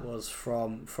 and that was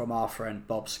from our friend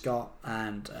Bob Scott,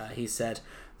 and he said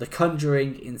The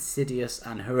Conjuring, Insidious,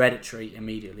 and Hereditary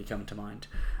immediately come to mind.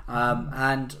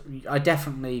 And I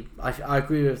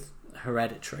agree with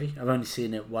Hereditary. I've only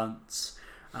seen it once,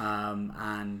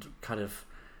 and kind of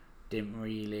didn't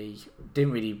really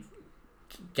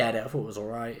get it. I thought it was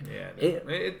alright. Yeah,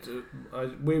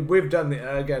 we've done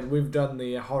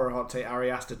the horror hot take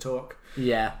Ari Aster talk.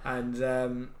 Yeah,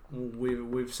 and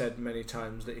we've said many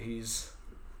times that he's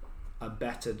a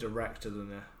better director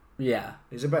than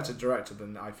he's a better director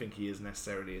than I think he is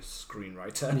necessarily a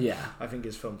screenwriter. Yeah, I think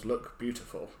his films look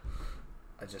beautiful.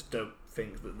 I just don't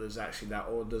think that there's actually that,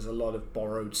 or there's a lot of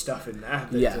borrowed stuff in there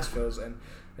that just feels, and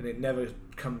it never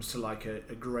comes to like a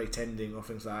great ending or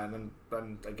things like that.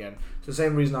 And again, it's the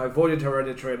same reason I avoided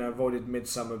Hereditary and I avoided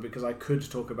Midsummer, because I could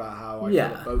talk about how I feel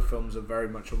that both films are very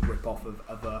much a rip-off of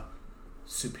other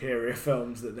superior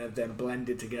films that they've then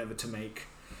blended together to make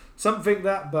something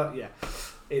that, but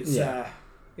it's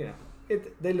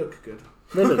they look good.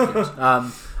 They look good.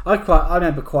 I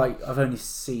remember I've only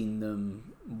seen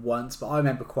them once, but I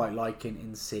remember quite liking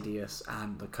Insidious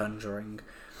and The Conjuring.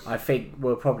 I think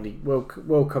we'll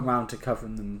come round to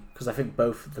covering them, because I think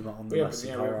both of them are on the list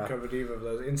of horror. We haven't covered either of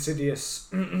those. Insidious,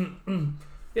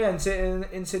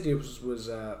 Insidious was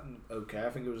okay. I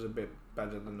think it was a bit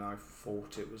better than I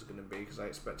thought it was going to be, because I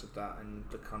expected that, and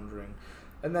The Conjuring.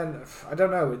 And then I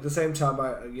don't know. At the same time,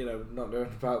 not knowing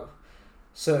about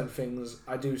certain things,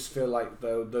 I do feel like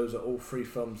though those are all three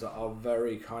films that are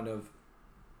very kind of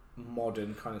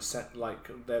modern, kind of set, like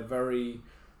they're very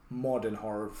modern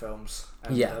horror films,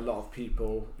 and a lot of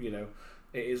people, it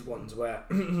is ones where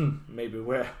maybe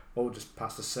we're all just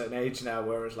past a certain age now,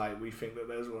 whereas like we think that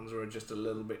those ones are just a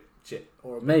little bit shit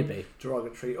or maybe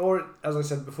derogatory, or as I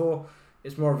said before,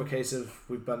 it's more of a case of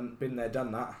we've been there,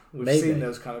 done that. We've seen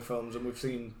those kind of films, and we've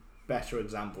seen better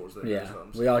examples than those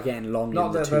films. We are getting long.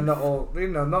 Not that they're not all,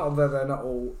 not that they're not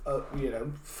all,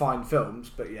 fine films,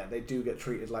 but they do get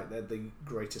treated like they're the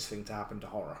greatest thing to happen to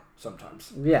horror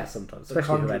sometimes. Yeah, sometimes. The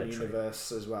Conjuring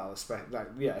universe as well,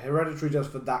 especially Hereditary does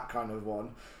for that kind of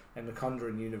one, and the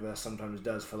Conjuring universe sometimes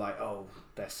does for like,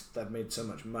 they've made so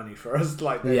much money for us,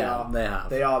 like they are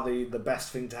the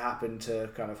best thing to happen to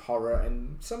kind of horror,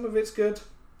 and some of it's good.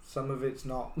 Some of it's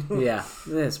not. Yeah,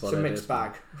 it's a mixed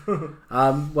bag.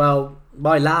 Well,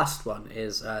 my last one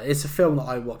is it's a film that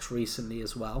I watched recently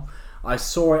as well. I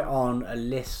saw it on a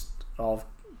list of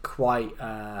quite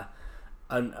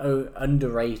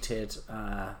underrated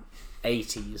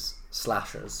 80s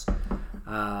slashers,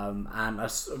 and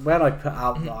when I put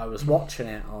out that I was watching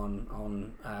it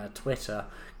on Twitter,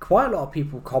 quite a lot of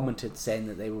people commented saying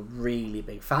that they were really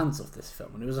big fans of this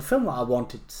film, and it was a film that I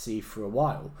wanted to see for a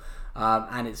while.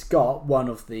 And it's got one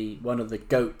of the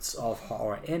goats of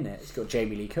horror in it. It's got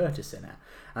Jamie Lee Curtis in it,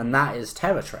 and that is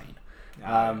Terror Train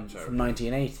from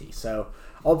 1980. So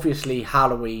obviously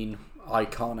Halloween,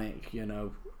 iconic,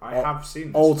 I have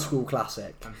seen this old film. School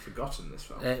classic. I've forgotten this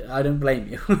film. I don't blame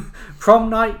you. Prom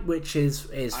Night, which is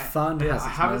fun. I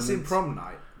haven't seen Prom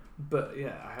Night, but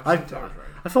I have seen Terror Train.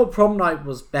 I thought Prom Night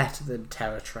was better than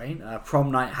Terror Train.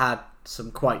 Prom Night had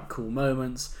some quite cool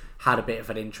moments. Had a bit of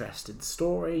an interesting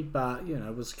story, but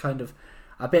was kind of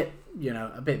a bit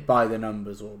by the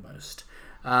numbers almost.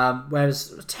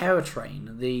 Whereas Terror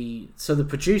Train, the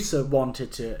producer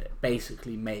wanted to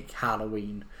basically make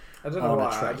Halloween. I don't know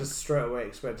why. I just straight away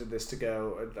expected this to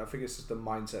go. I think it's just the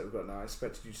mindset we've got now. I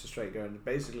expected you to straight go. And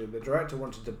basically, the director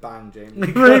wanted to bang Jamie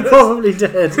Lee Curtis. He probably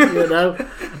did.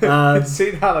 He'd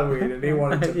seen Halloween and he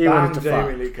wanted to bang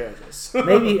Jamie Lee Curtis.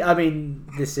 Maybe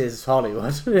this is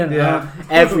Hollywood.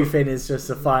 Everything is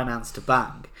just a finance to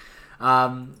bang.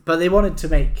 But they wanted to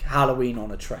make Halloween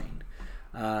on a train,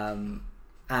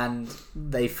 and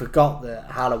they forgot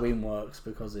that Halloween works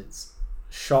because it's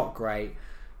shot great.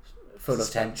 Full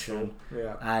of tension,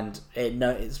 and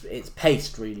it's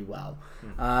paced really well.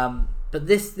 But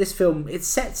this film, it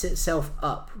sets itself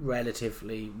up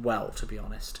relatively well, to be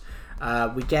honest.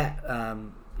 We get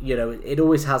it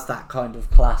always has that kind of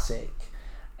classic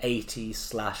 80s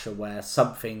slasher where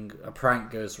a prank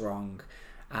goes wrong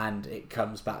and it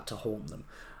comes back to haunt them.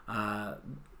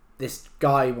 This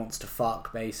guy wants to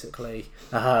fuck, basically.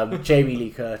 Jamie Lee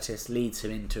Curtis leads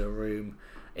him into a room.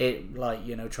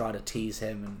 Try to tease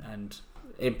him and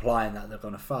implying that they're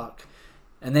gonna fuck,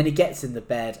 and then he gets in the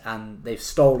bed and they've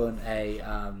stolen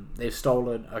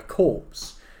a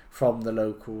corpse from the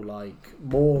local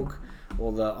morgue,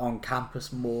 or the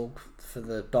on-campus morgue for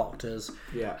the doctors.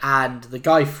 Yeah. And the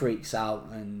guy freaks out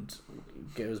and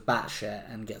goes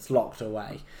batshit and gets locked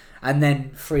away. And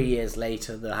then 3 years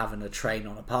later, they're having a train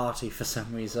on a party for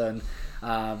some reason,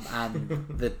 and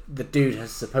the dude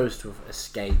is supposed to have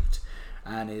escaped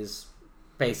and is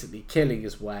basically killing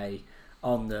his way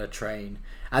on the train.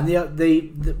 And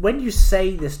the when you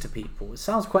say this to people, it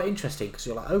sounds quite interesting because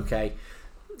you're like, okay,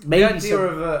 maybe the idea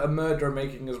of a murderer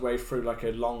making his way through like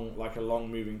a long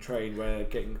moving train where they're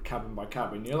getting cabin by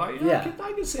cabin, you're like, yeah.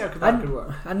 I can see how that could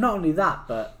work. And not only that,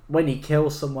 but when he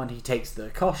kills someone, he takes the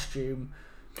costume.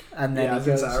 And then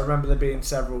I remember there being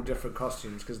several different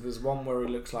costumes because there's one where he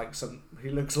looks like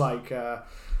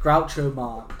Groucho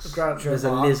Marx. There's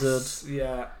a lizard.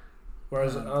 Yeah.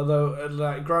 Whereas although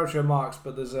like Groucho Marx,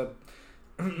 but there's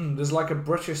like a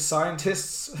British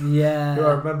scientist. Yeah. Who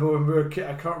I remember when we were a kid.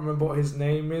 I can't remember what his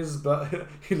name is, but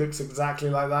he looks exactly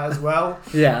like that as well.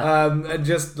 Yeah. And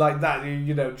just like that,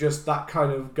 just that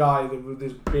kind of guy with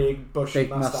this big bushy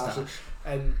mustache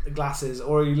and glasses,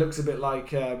 or he looks a bit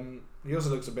like. He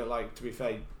also looks a bit like, to be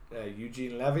fair,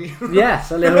 Eugene Levy. Yes,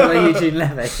 a little like Eugene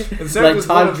Levy. And so does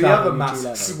one of the other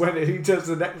masks. When he does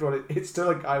the next one, it's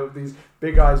still a guy with these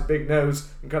big eyes, big nose,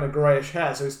 and kind of greyish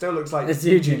hair. So it still looks like it's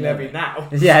Eugene Levy now.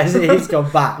 Yeah, he's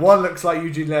gone back. One looks like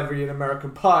Eugene Levy in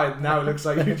American Pie. Now it looks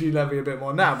like Eugene Levy a bit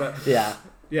more now. But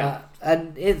yeah.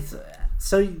 And it's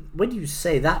so when you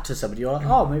say that to somebody, you're like,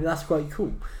 oh, maybe that's quite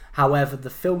cool. However, the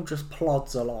film just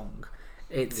plods along.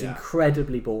 It's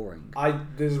incredibly boring.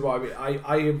 This is what I mean.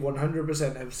 I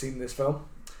 100% have seen this film,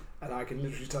 and I can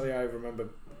literally tell you I remember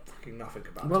fucking nothing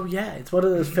about it. Well, yeah, it's one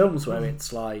of those films where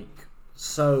it's like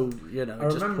so I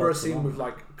remember a scene with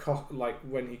like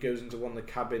when he goes into one of the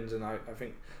cabins, and I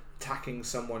think attacking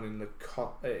someone in a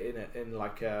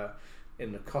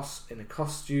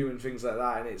costume and things like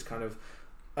that, and it's kind of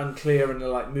unclear and they're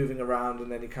like moving around, and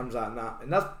then he comes out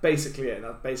and that's basically it. And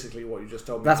that's basically what you just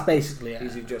told me. That's basically it.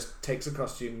 He just takes a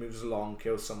costume, moves along,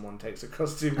 kills someone, takes a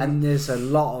costume, and there's a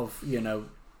lot of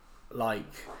like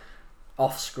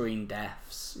off-screen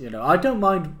deaths. I don't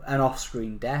mind an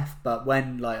off-screen death, but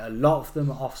when like a lot of them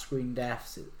are off-screen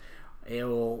deaths,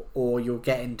 or you're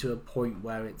getting to a point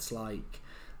where it's like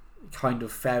kind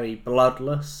of very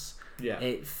bloodless. Yeah,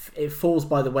 it falls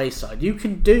by the wayside. You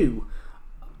can do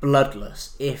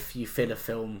bloodless if you fill a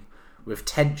film with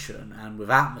tension and with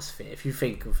atmosphere. If you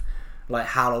think of like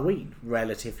Halloween,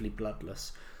 relatively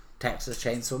bloodless. Texas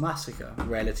Chainsaw Massacre,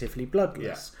 relatively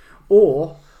bloodless.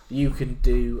 Or you can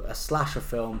do a slasher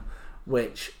film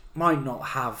which might not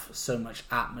have so much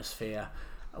atmosphere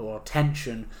or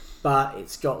tension, but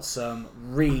it's got some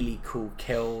really cool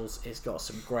kills, it's got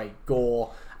some great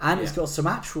gore, and it's got some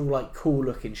actual like cool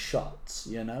looking shots,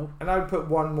 And I would put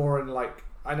one more in like,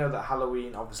 I know that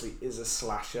Halloween obviously is a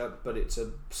slasher, but it's a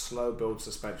slow build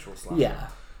suspenseful slasher. Yeah.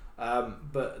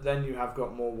 But then you have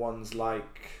got more ones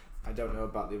like, I don't know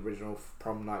about the original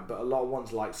Prom Night, but a lot of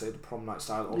ones like, say, the Prom Night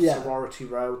style or Sorority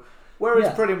Row, where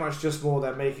it's pretty much just more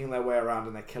they're making their way around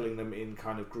and they're killing them in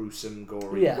kind of gruesome,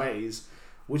 gory ways,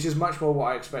 which is much more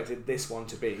what I expected this one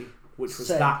to be, which was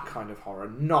that kind of horror,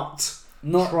 not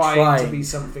trying to be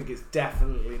something it's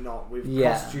definitely not, with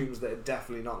costumes that are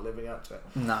definitely not living up to it.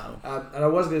 No. And I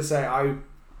was going to say,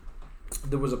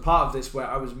 there was a part of this where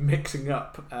I was mixing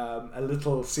up a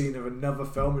little scene of another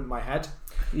film in my head.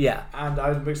 Yeah. And I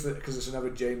was mixing it because it's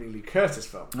another Jamie Lee Curtis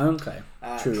film. Okay.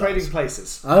 Trading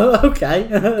Places. Oh, okay.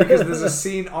 Because there's a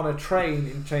scene on a train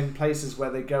in Trading Places where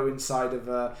they go inside of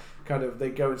they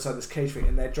go inside this cage thing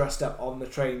and they're dressed up on the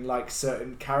train like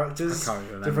certain characters,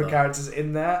 different characters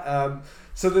in there.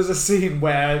 So there's a scene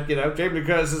where Jamie Lee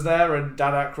Curtis is there and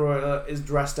Dan Aykroyd is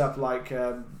dressed up like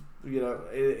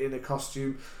in a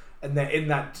costume, and they're in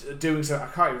that doing so. I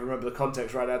can't even remember the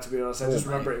context right now, to be honest. I just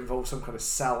remember it involved some kind of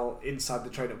cell inside the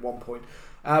train at one point.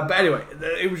 But anyway,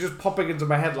 it was just popping into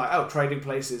my head like, oh, Trading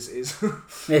Places is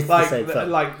like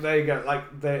there you go, like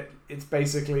it's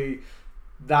basically.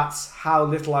 That's how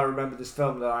little I remember this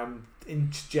film, that I'm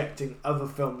interjecting other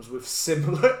films with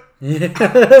similar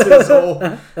actors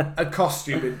or a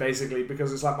costume in, basically,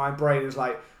 because it's like my brain is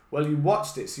like, well, you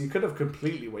watched it, so you could have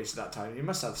completely wasted that time. You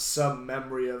must have some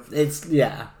memory of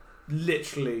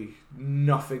literally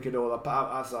nothing at all.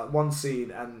 As like one scene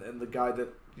and the guy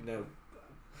that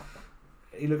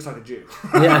he looks like a Jew.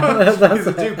 Yeah, he's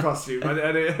a Jew costume, and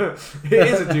it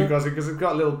is a Jew costume because it's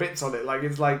got little bits on it.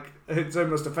 It's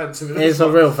almost offensive. It's a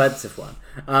real offensive one.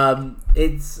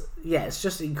 It's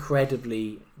just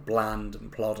incredibly bland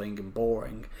and plodding and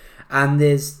boring. And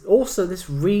there's also this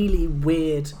really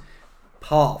weird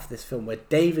part of this film where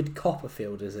David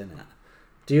Copperfield is in it.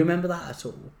 Do you remember that at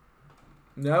all?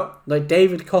 No. Like,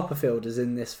 David Copperfield is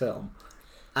in this film.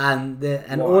 And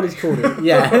all Why? he's called it,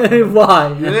 yeah,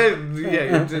 why? You're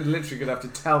literally going to have to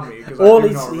tell me.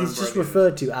 Because He's just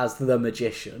referred to as the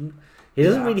magician. He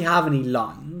doesn't really have any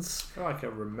lines. I feel like I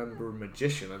remember a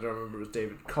magician. I don't remember it was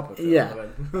David Copperfield. Yeah.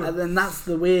 And then that's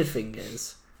the weird thing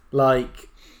is, like,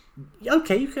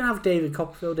 okay, you can have David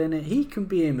Copperfield in it. He can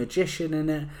be a magician in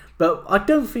it. But I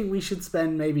don't think we should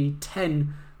spend maybe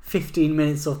 10, 15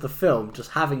 minutes of the film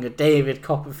just having a David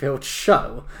Copperfield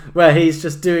show where he's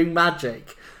just doing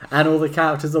magic and all the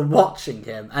characters are watching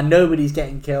him and nobody's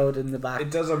getting killed in the back. It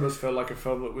does almost feel like a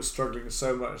film that was struggling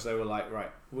so much they were like,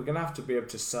 right, we're going to have to be able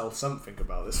to sell something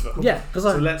about this film. Yeah.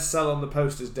 So let's sell on the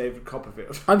posters David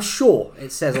Copperfield. I'm sure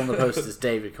it says on the posters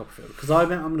David Copperfield, because I'm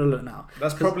going to look now.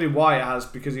 That's probably why it has,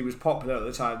 because he was popular at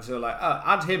the time. So like,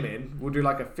 add him in, we'll do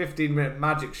like a 15-minute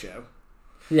magic show.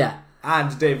 Yeah.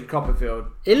 And David Copperfield.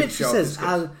 It literally says,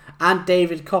 and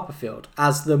David Copperfield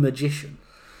as the magician.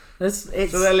 It's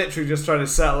so they're literally just trying to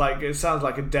sell, like, it sounds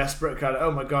like a desperate kind of,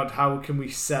 oh my god, how can we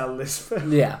sell this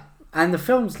film? Yeah. And the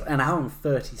film's an hour and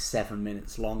 37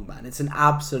 minutes long, man. It's an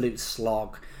absolute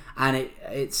slog. And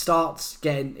it starts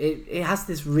getting... It has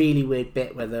this really weird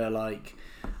bit where they're like,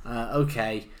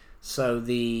 okay, so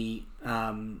the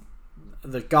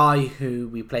guy who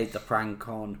we played the prank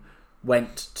on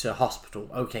went to hospital.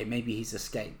 Okay, maybe he's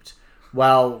escaped.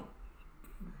 Well,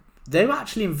 they were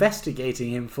actually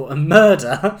investigating him for a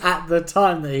murder at the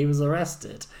time that he was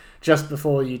arrested, just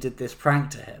before you did this prank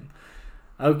to him.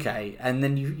 Okay, and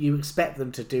then you expect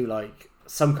them to do like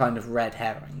some kind of red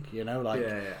herring, you know, like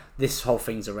this whole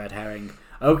thing's a red herring.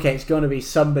 Okay, it's going to be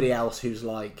somebody else who's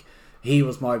like, he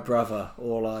was my brother,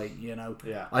 or like, you know,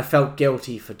 I felt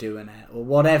guilty for doing it, or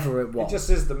whatever it was. It just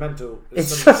is the mental.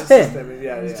 It's just him.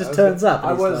 It just turns up.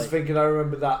 I was thinking, I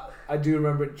remember that. I do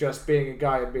remember it just being a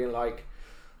guy and being like,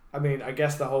 I mean, I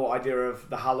guess the whole idea of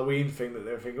the Halloween thing that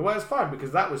they were thinking, well, it's fine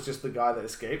because that was just the guy that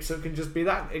escaped, so it can just be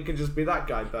that. It can just be that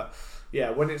guy, but.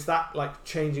 Yeah, when it's that, like,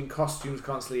 changing costumes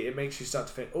constantly, it makes you start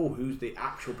to think, oh, who's the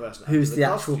actual person? Who's the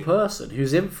actual person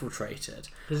who's infiltrated?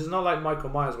 Because it's not like Michael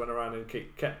Myers went around and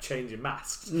kept changing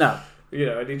masks. No. You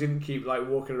know, and he didn't keep, like,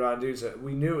 walking around doing so.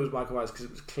 We knew it was Michael Myers because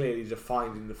it was clearly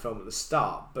defined in the film at the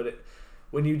start. But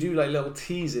when you do, like, little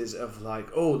teases of, like,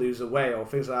 oh, there's a way or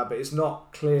things like that, but it's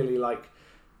not clearly, like,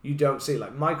 you don't see.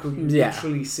 Like, you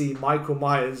literally see Michael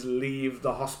Myers leave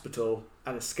the hospital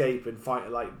and escape and fight,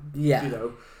 like, you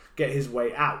know, get his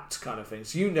way out kind of thing.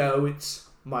 So you know it's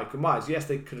Michael Myers. Yes,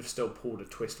 they could have still pulled a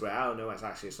twist where, oh no, it's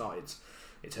not.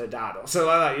 It's her dad or something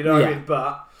like that, you know what I mean?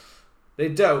 But they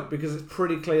don't, because it's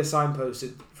pretty clear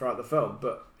signposted throughout the film.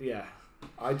 But yeah,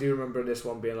 I do remember this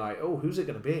one being like, oh, who's it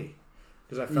going to be?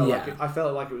 Because I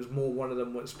felt like it was more one of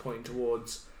them was pointing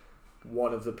towards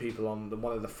one of the people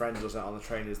one of the friends was on the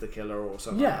train is the killer or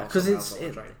something. Yeah, because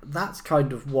that's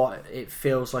kind of what it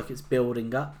feels like it's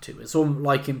building up to. It's all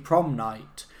like in Prom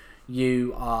Night.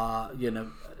 You are, you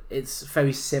know, it's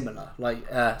very similar. Like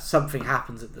something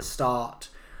happens at the start,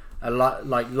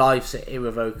 like lives are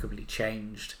irrevocably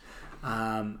changed,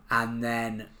 and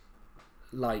then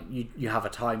like you have a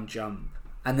time jump,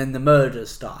 and then the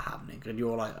murders start happening, and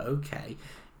you're like, okay,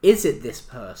 is it this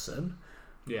person?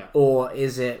 Yeah. Or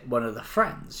is it one of the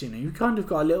friends? You know, you kind of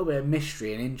got a little bit of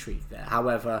mystery and intrigue there.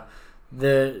 However,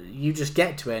 you just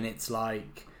get to it, and it's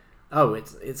like, oh,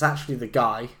 it's actually the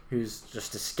guy who's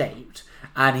just escaped,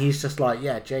 and he's just like,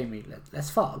 yeah, Jamie, let's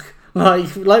fuck,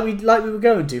 like we were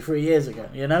going to 3 years ago,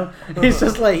 you know. It's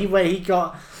just like he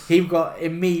got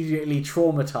immediately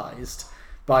traumatized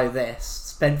by this,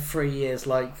 spent 3 years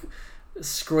like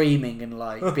screaming and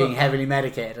like being heavily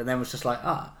medicated, and then was just like,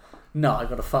 no, I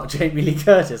gotta fuck Jamie Lee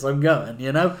Curtis, I'm going,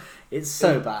 you know? It's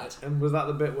so bad. And was that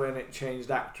the bit when it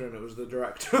changed actor and it was the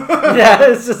director? Yeah,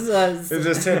 it's just... it's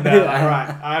just him there, like,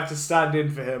 right, I have to stand in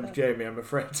for him, Jamie, I'm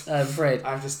afraid.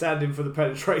 I have to stand in for the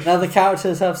penetration. Now the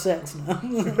characters have sex now.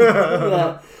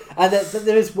 Yeah. And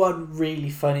there is one really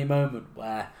funny moment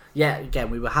where, again,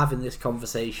 we were having this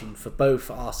conversation for both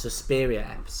our Suspiria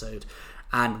episode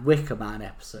and Wicker Man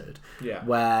episode,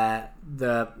 where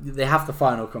they have the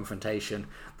final confrontation.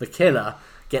 The killer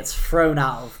gets thrown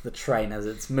out of the train as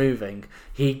it's moving.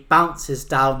 He bounces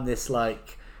down this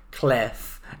like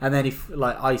cliff, and then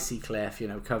icy cliff, you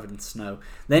know, covered in snow.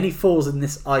 Then he falls in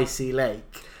this icy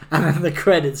lake, and then the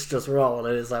credits just roll,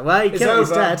 and it's like, well, he's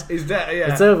dead. He's dead.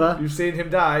 Yeah, it's over. You've seen him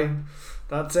die.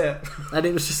 That's it. And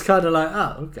it was just kind of like,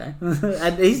 oh, okay.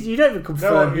 And you don't even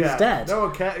confirm he's dead. No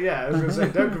one cares. Yeah, I was going to say,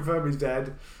 don't confirm he's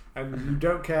dead, and you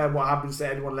don't care what happens to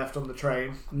anyone left on the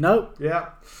train. Nope.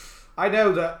 Yeah, I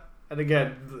know that. And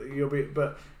again,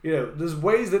 but you know, there's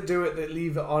ways that do it that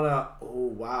leave it on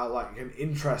like an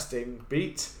interesting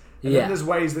beat, And then there's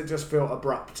ways that just feel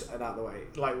abrupt and out of the way,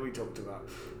 like we talked about.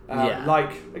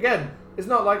 Like, again, it's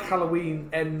not like Halloween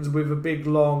ends with a big,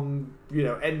 long,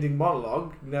 ending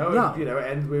monologue. No. It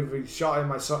ends with he shot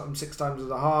him, I shot him 6 times in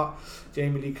the heart,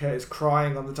 Jamie Lee Curtis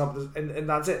crying on the top of and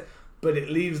that's it. But that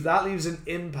leaves an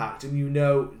impact, and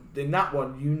in that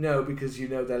one, because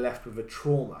they're left with a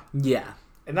trauma. Yeah.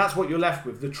 And that's what you're left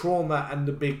with, the trauma and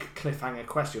the big cliffhanger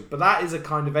question. But that is a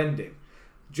kind of ending.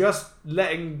 Just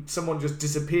letting someone just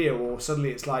disappear, or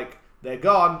suddenly it's like, they're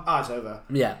gone, it's over.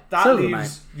 Yeah. That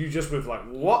leaves you just with like,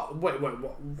 what? Wait,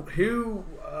 what? Who?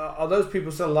 Are those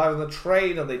people still alive on the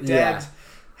train? Are they dead? Yeah.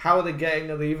 How are they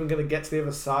getting? Are they even going to get to the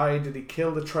other side? Did he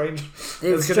kill the train?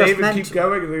 Is it going to even keep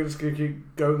going? Are they just going to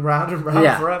keep going round and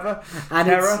round forever? And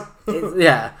Terror?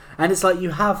 It's and it's like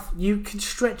you can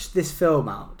stretch this film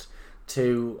out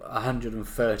to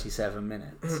 137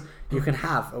 minutes. You can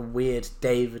have a weird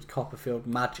David Copperfield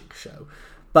magic show,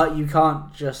 but you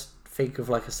can't just think of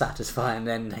like a satisfying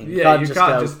ending.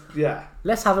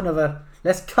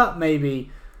 Let's cut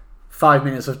maybe 5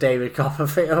 minutes of David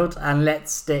Copperfield and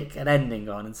let's stick an ending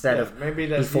on instead of maybe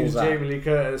let's use Jamie Lee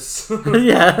Curtis.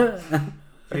 And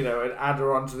add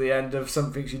her on to the end of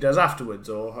something she does afterwards,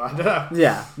 or I don't know.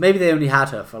 Yeah, maybe they only had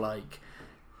her for like.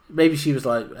 Maybe she was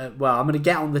like, well, I'm going to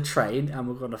get on the train and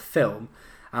we're going to film.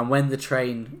 And when the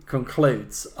train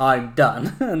concludes, I'm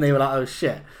done. And they were like, oh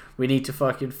shit, we need to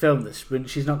fucking film this.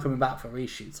 She's not coming back for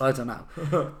reshoots. I don't know.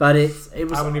 But it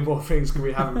was... How many more things can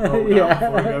we have him roll now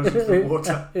before he goes into the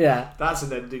water? Yeah. That's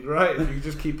an ending, right? If you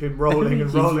just keep him rolling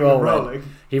and rolling and rolling.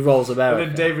 He rolls America.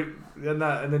 And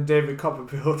then David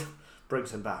Copperfield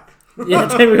brings him back. Yeah,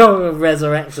 David Copperfield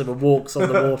resurrects him and walks on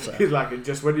the water. He's like, and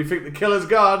just when you think the killer's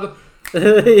gone...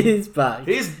 He's back.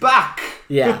 He's back.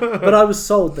 Yeah, but I was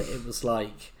sold that it was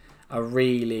like a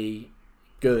really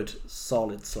good,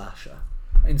 solid slasher.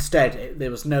 Instead,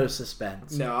 there was no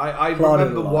suspense. No, I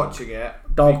remember watching it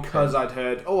because I've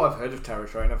heard of Terror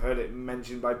Train. I've heard it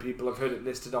mentioned by people. I've heard it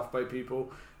listed off by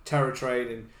people. Terror Train,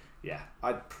 and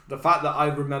the fact that I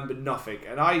remember nothing,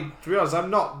 and to be honest, I'm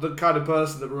not the kind of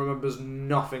person that remembers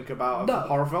nothing about a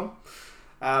horror film.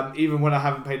 Even when I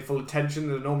haven't paid full attention,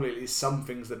 there are normally at least some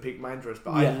things that pique my interest.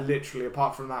 But I literally,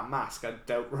 apart from that mask, I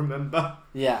don't remember.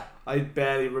 Yeah. I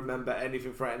barely remember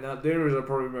anything from it. Now, the only reason I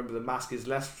probably remember the mask is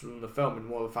less from the film and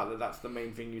more the fact that that's the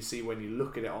main thing you see when you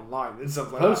look at it online and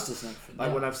stuff like Posters that. and everything.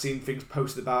 Like when I've seen things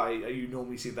posted about it, you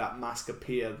normally see that mask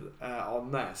appear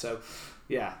on there. So,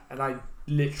 yeah. And I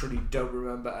literally don't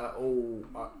remember at all.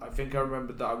 I think I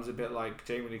remembered that I was a bit like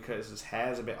Jamie Lee Curtis's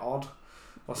hair's a bit odd.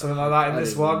 Or something like that in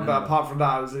this one, but apart from that,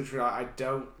 I was literally like, I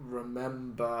don't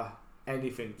remember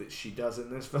anything that she does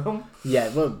in this film. Yeah,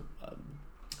 well,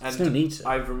 there's no need to.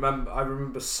 I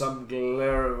remember some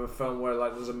glare of a film where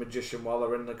like there's a magician while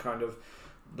they're in the kind of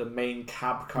the main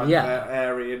cab kind of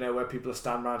area, where people are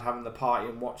standing around having the party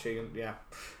and watching,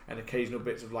 and occasional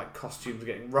bits of like costumes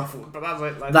getting ruffled. But that's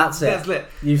it. Like, that's it.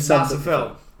 That's the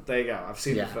film. There you go. I've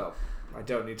seen the film. I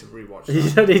don't need to rewatch it. You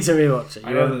don't need to rewatch it.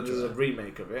 I know that there's a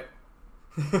remake of it.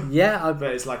 Yeah, I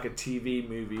bet it's like a TV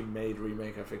movie made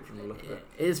remake. I think from the look of it,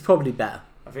 it's probably better.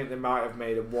 I think they might have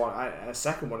made a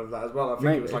second one of that as well. I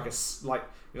think it was like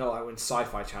like when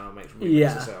Sci-Fi Channel makes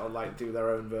remakes or like do their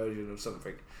own version of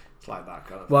something. It's like that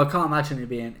kind of. Well, I can't imagine it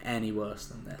being any worse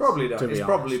than this. Probably not. It's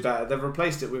probably better. They've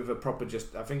replaced it with a proper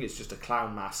I think it's just a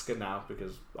clown mask now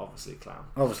because obviously clown.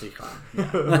 Obviously clown.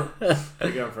 Yeah. If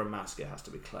you're going for a mask, it has to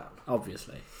be clown.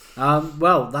 Obviously.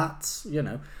 Well, that's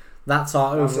That's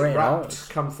our overrated horrors.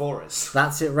 Come for us.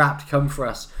 That's it wrapped. Come for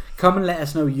us. Come and let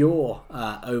us know your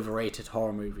overrated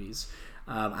horror movies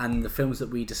and the films that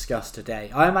we discussed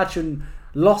today. I imagine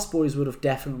Lost Boys would have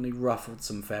definitely ruffled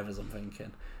some feathers, I'm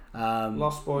thinking.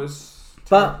 Lost Boys...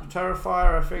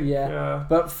 Terrifier, I think. Yeah.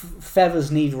 But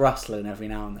feathers need rustling every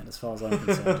now and then, as far as I'm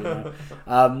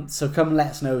concerned. So come and let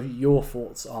us know your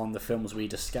thoughts on the films we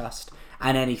discussed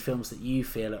and any films that you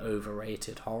feel are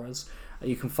overrated horrors.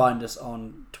 You can find us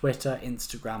on Twitter,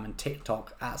 Instagram and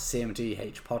TikTok at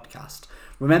CMDH Podcast.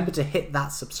 Remember to hit that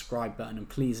subscribe button and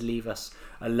please leave us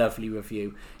a lovely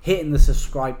review. Hitting the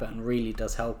subscribe button really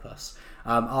does help us.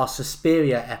 Our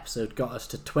Suspiria episode got us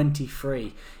to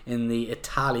 23 in the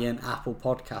Italian Apple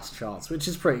podcast charts, which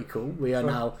is pretty cool. We are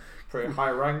now... Pretty high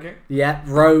ranking. Yeah,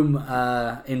 Rome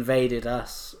invaded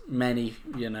us many,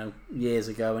 years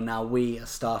ago, and now we are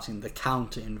starting the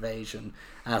counter invasion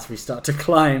as we start to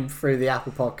climb through the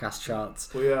Apple Podcast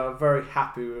charts. We are very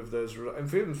happy with those.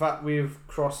 In fact, we've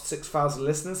crossed 6,000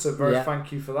 listeners, so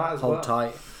thank you for that as well. Hold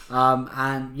tight.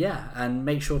 And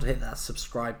make sure to hit that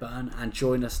subscribe button and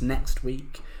join us next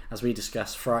week as we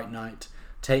discuss Fright Night.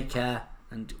 Take care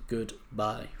and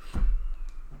goodbye.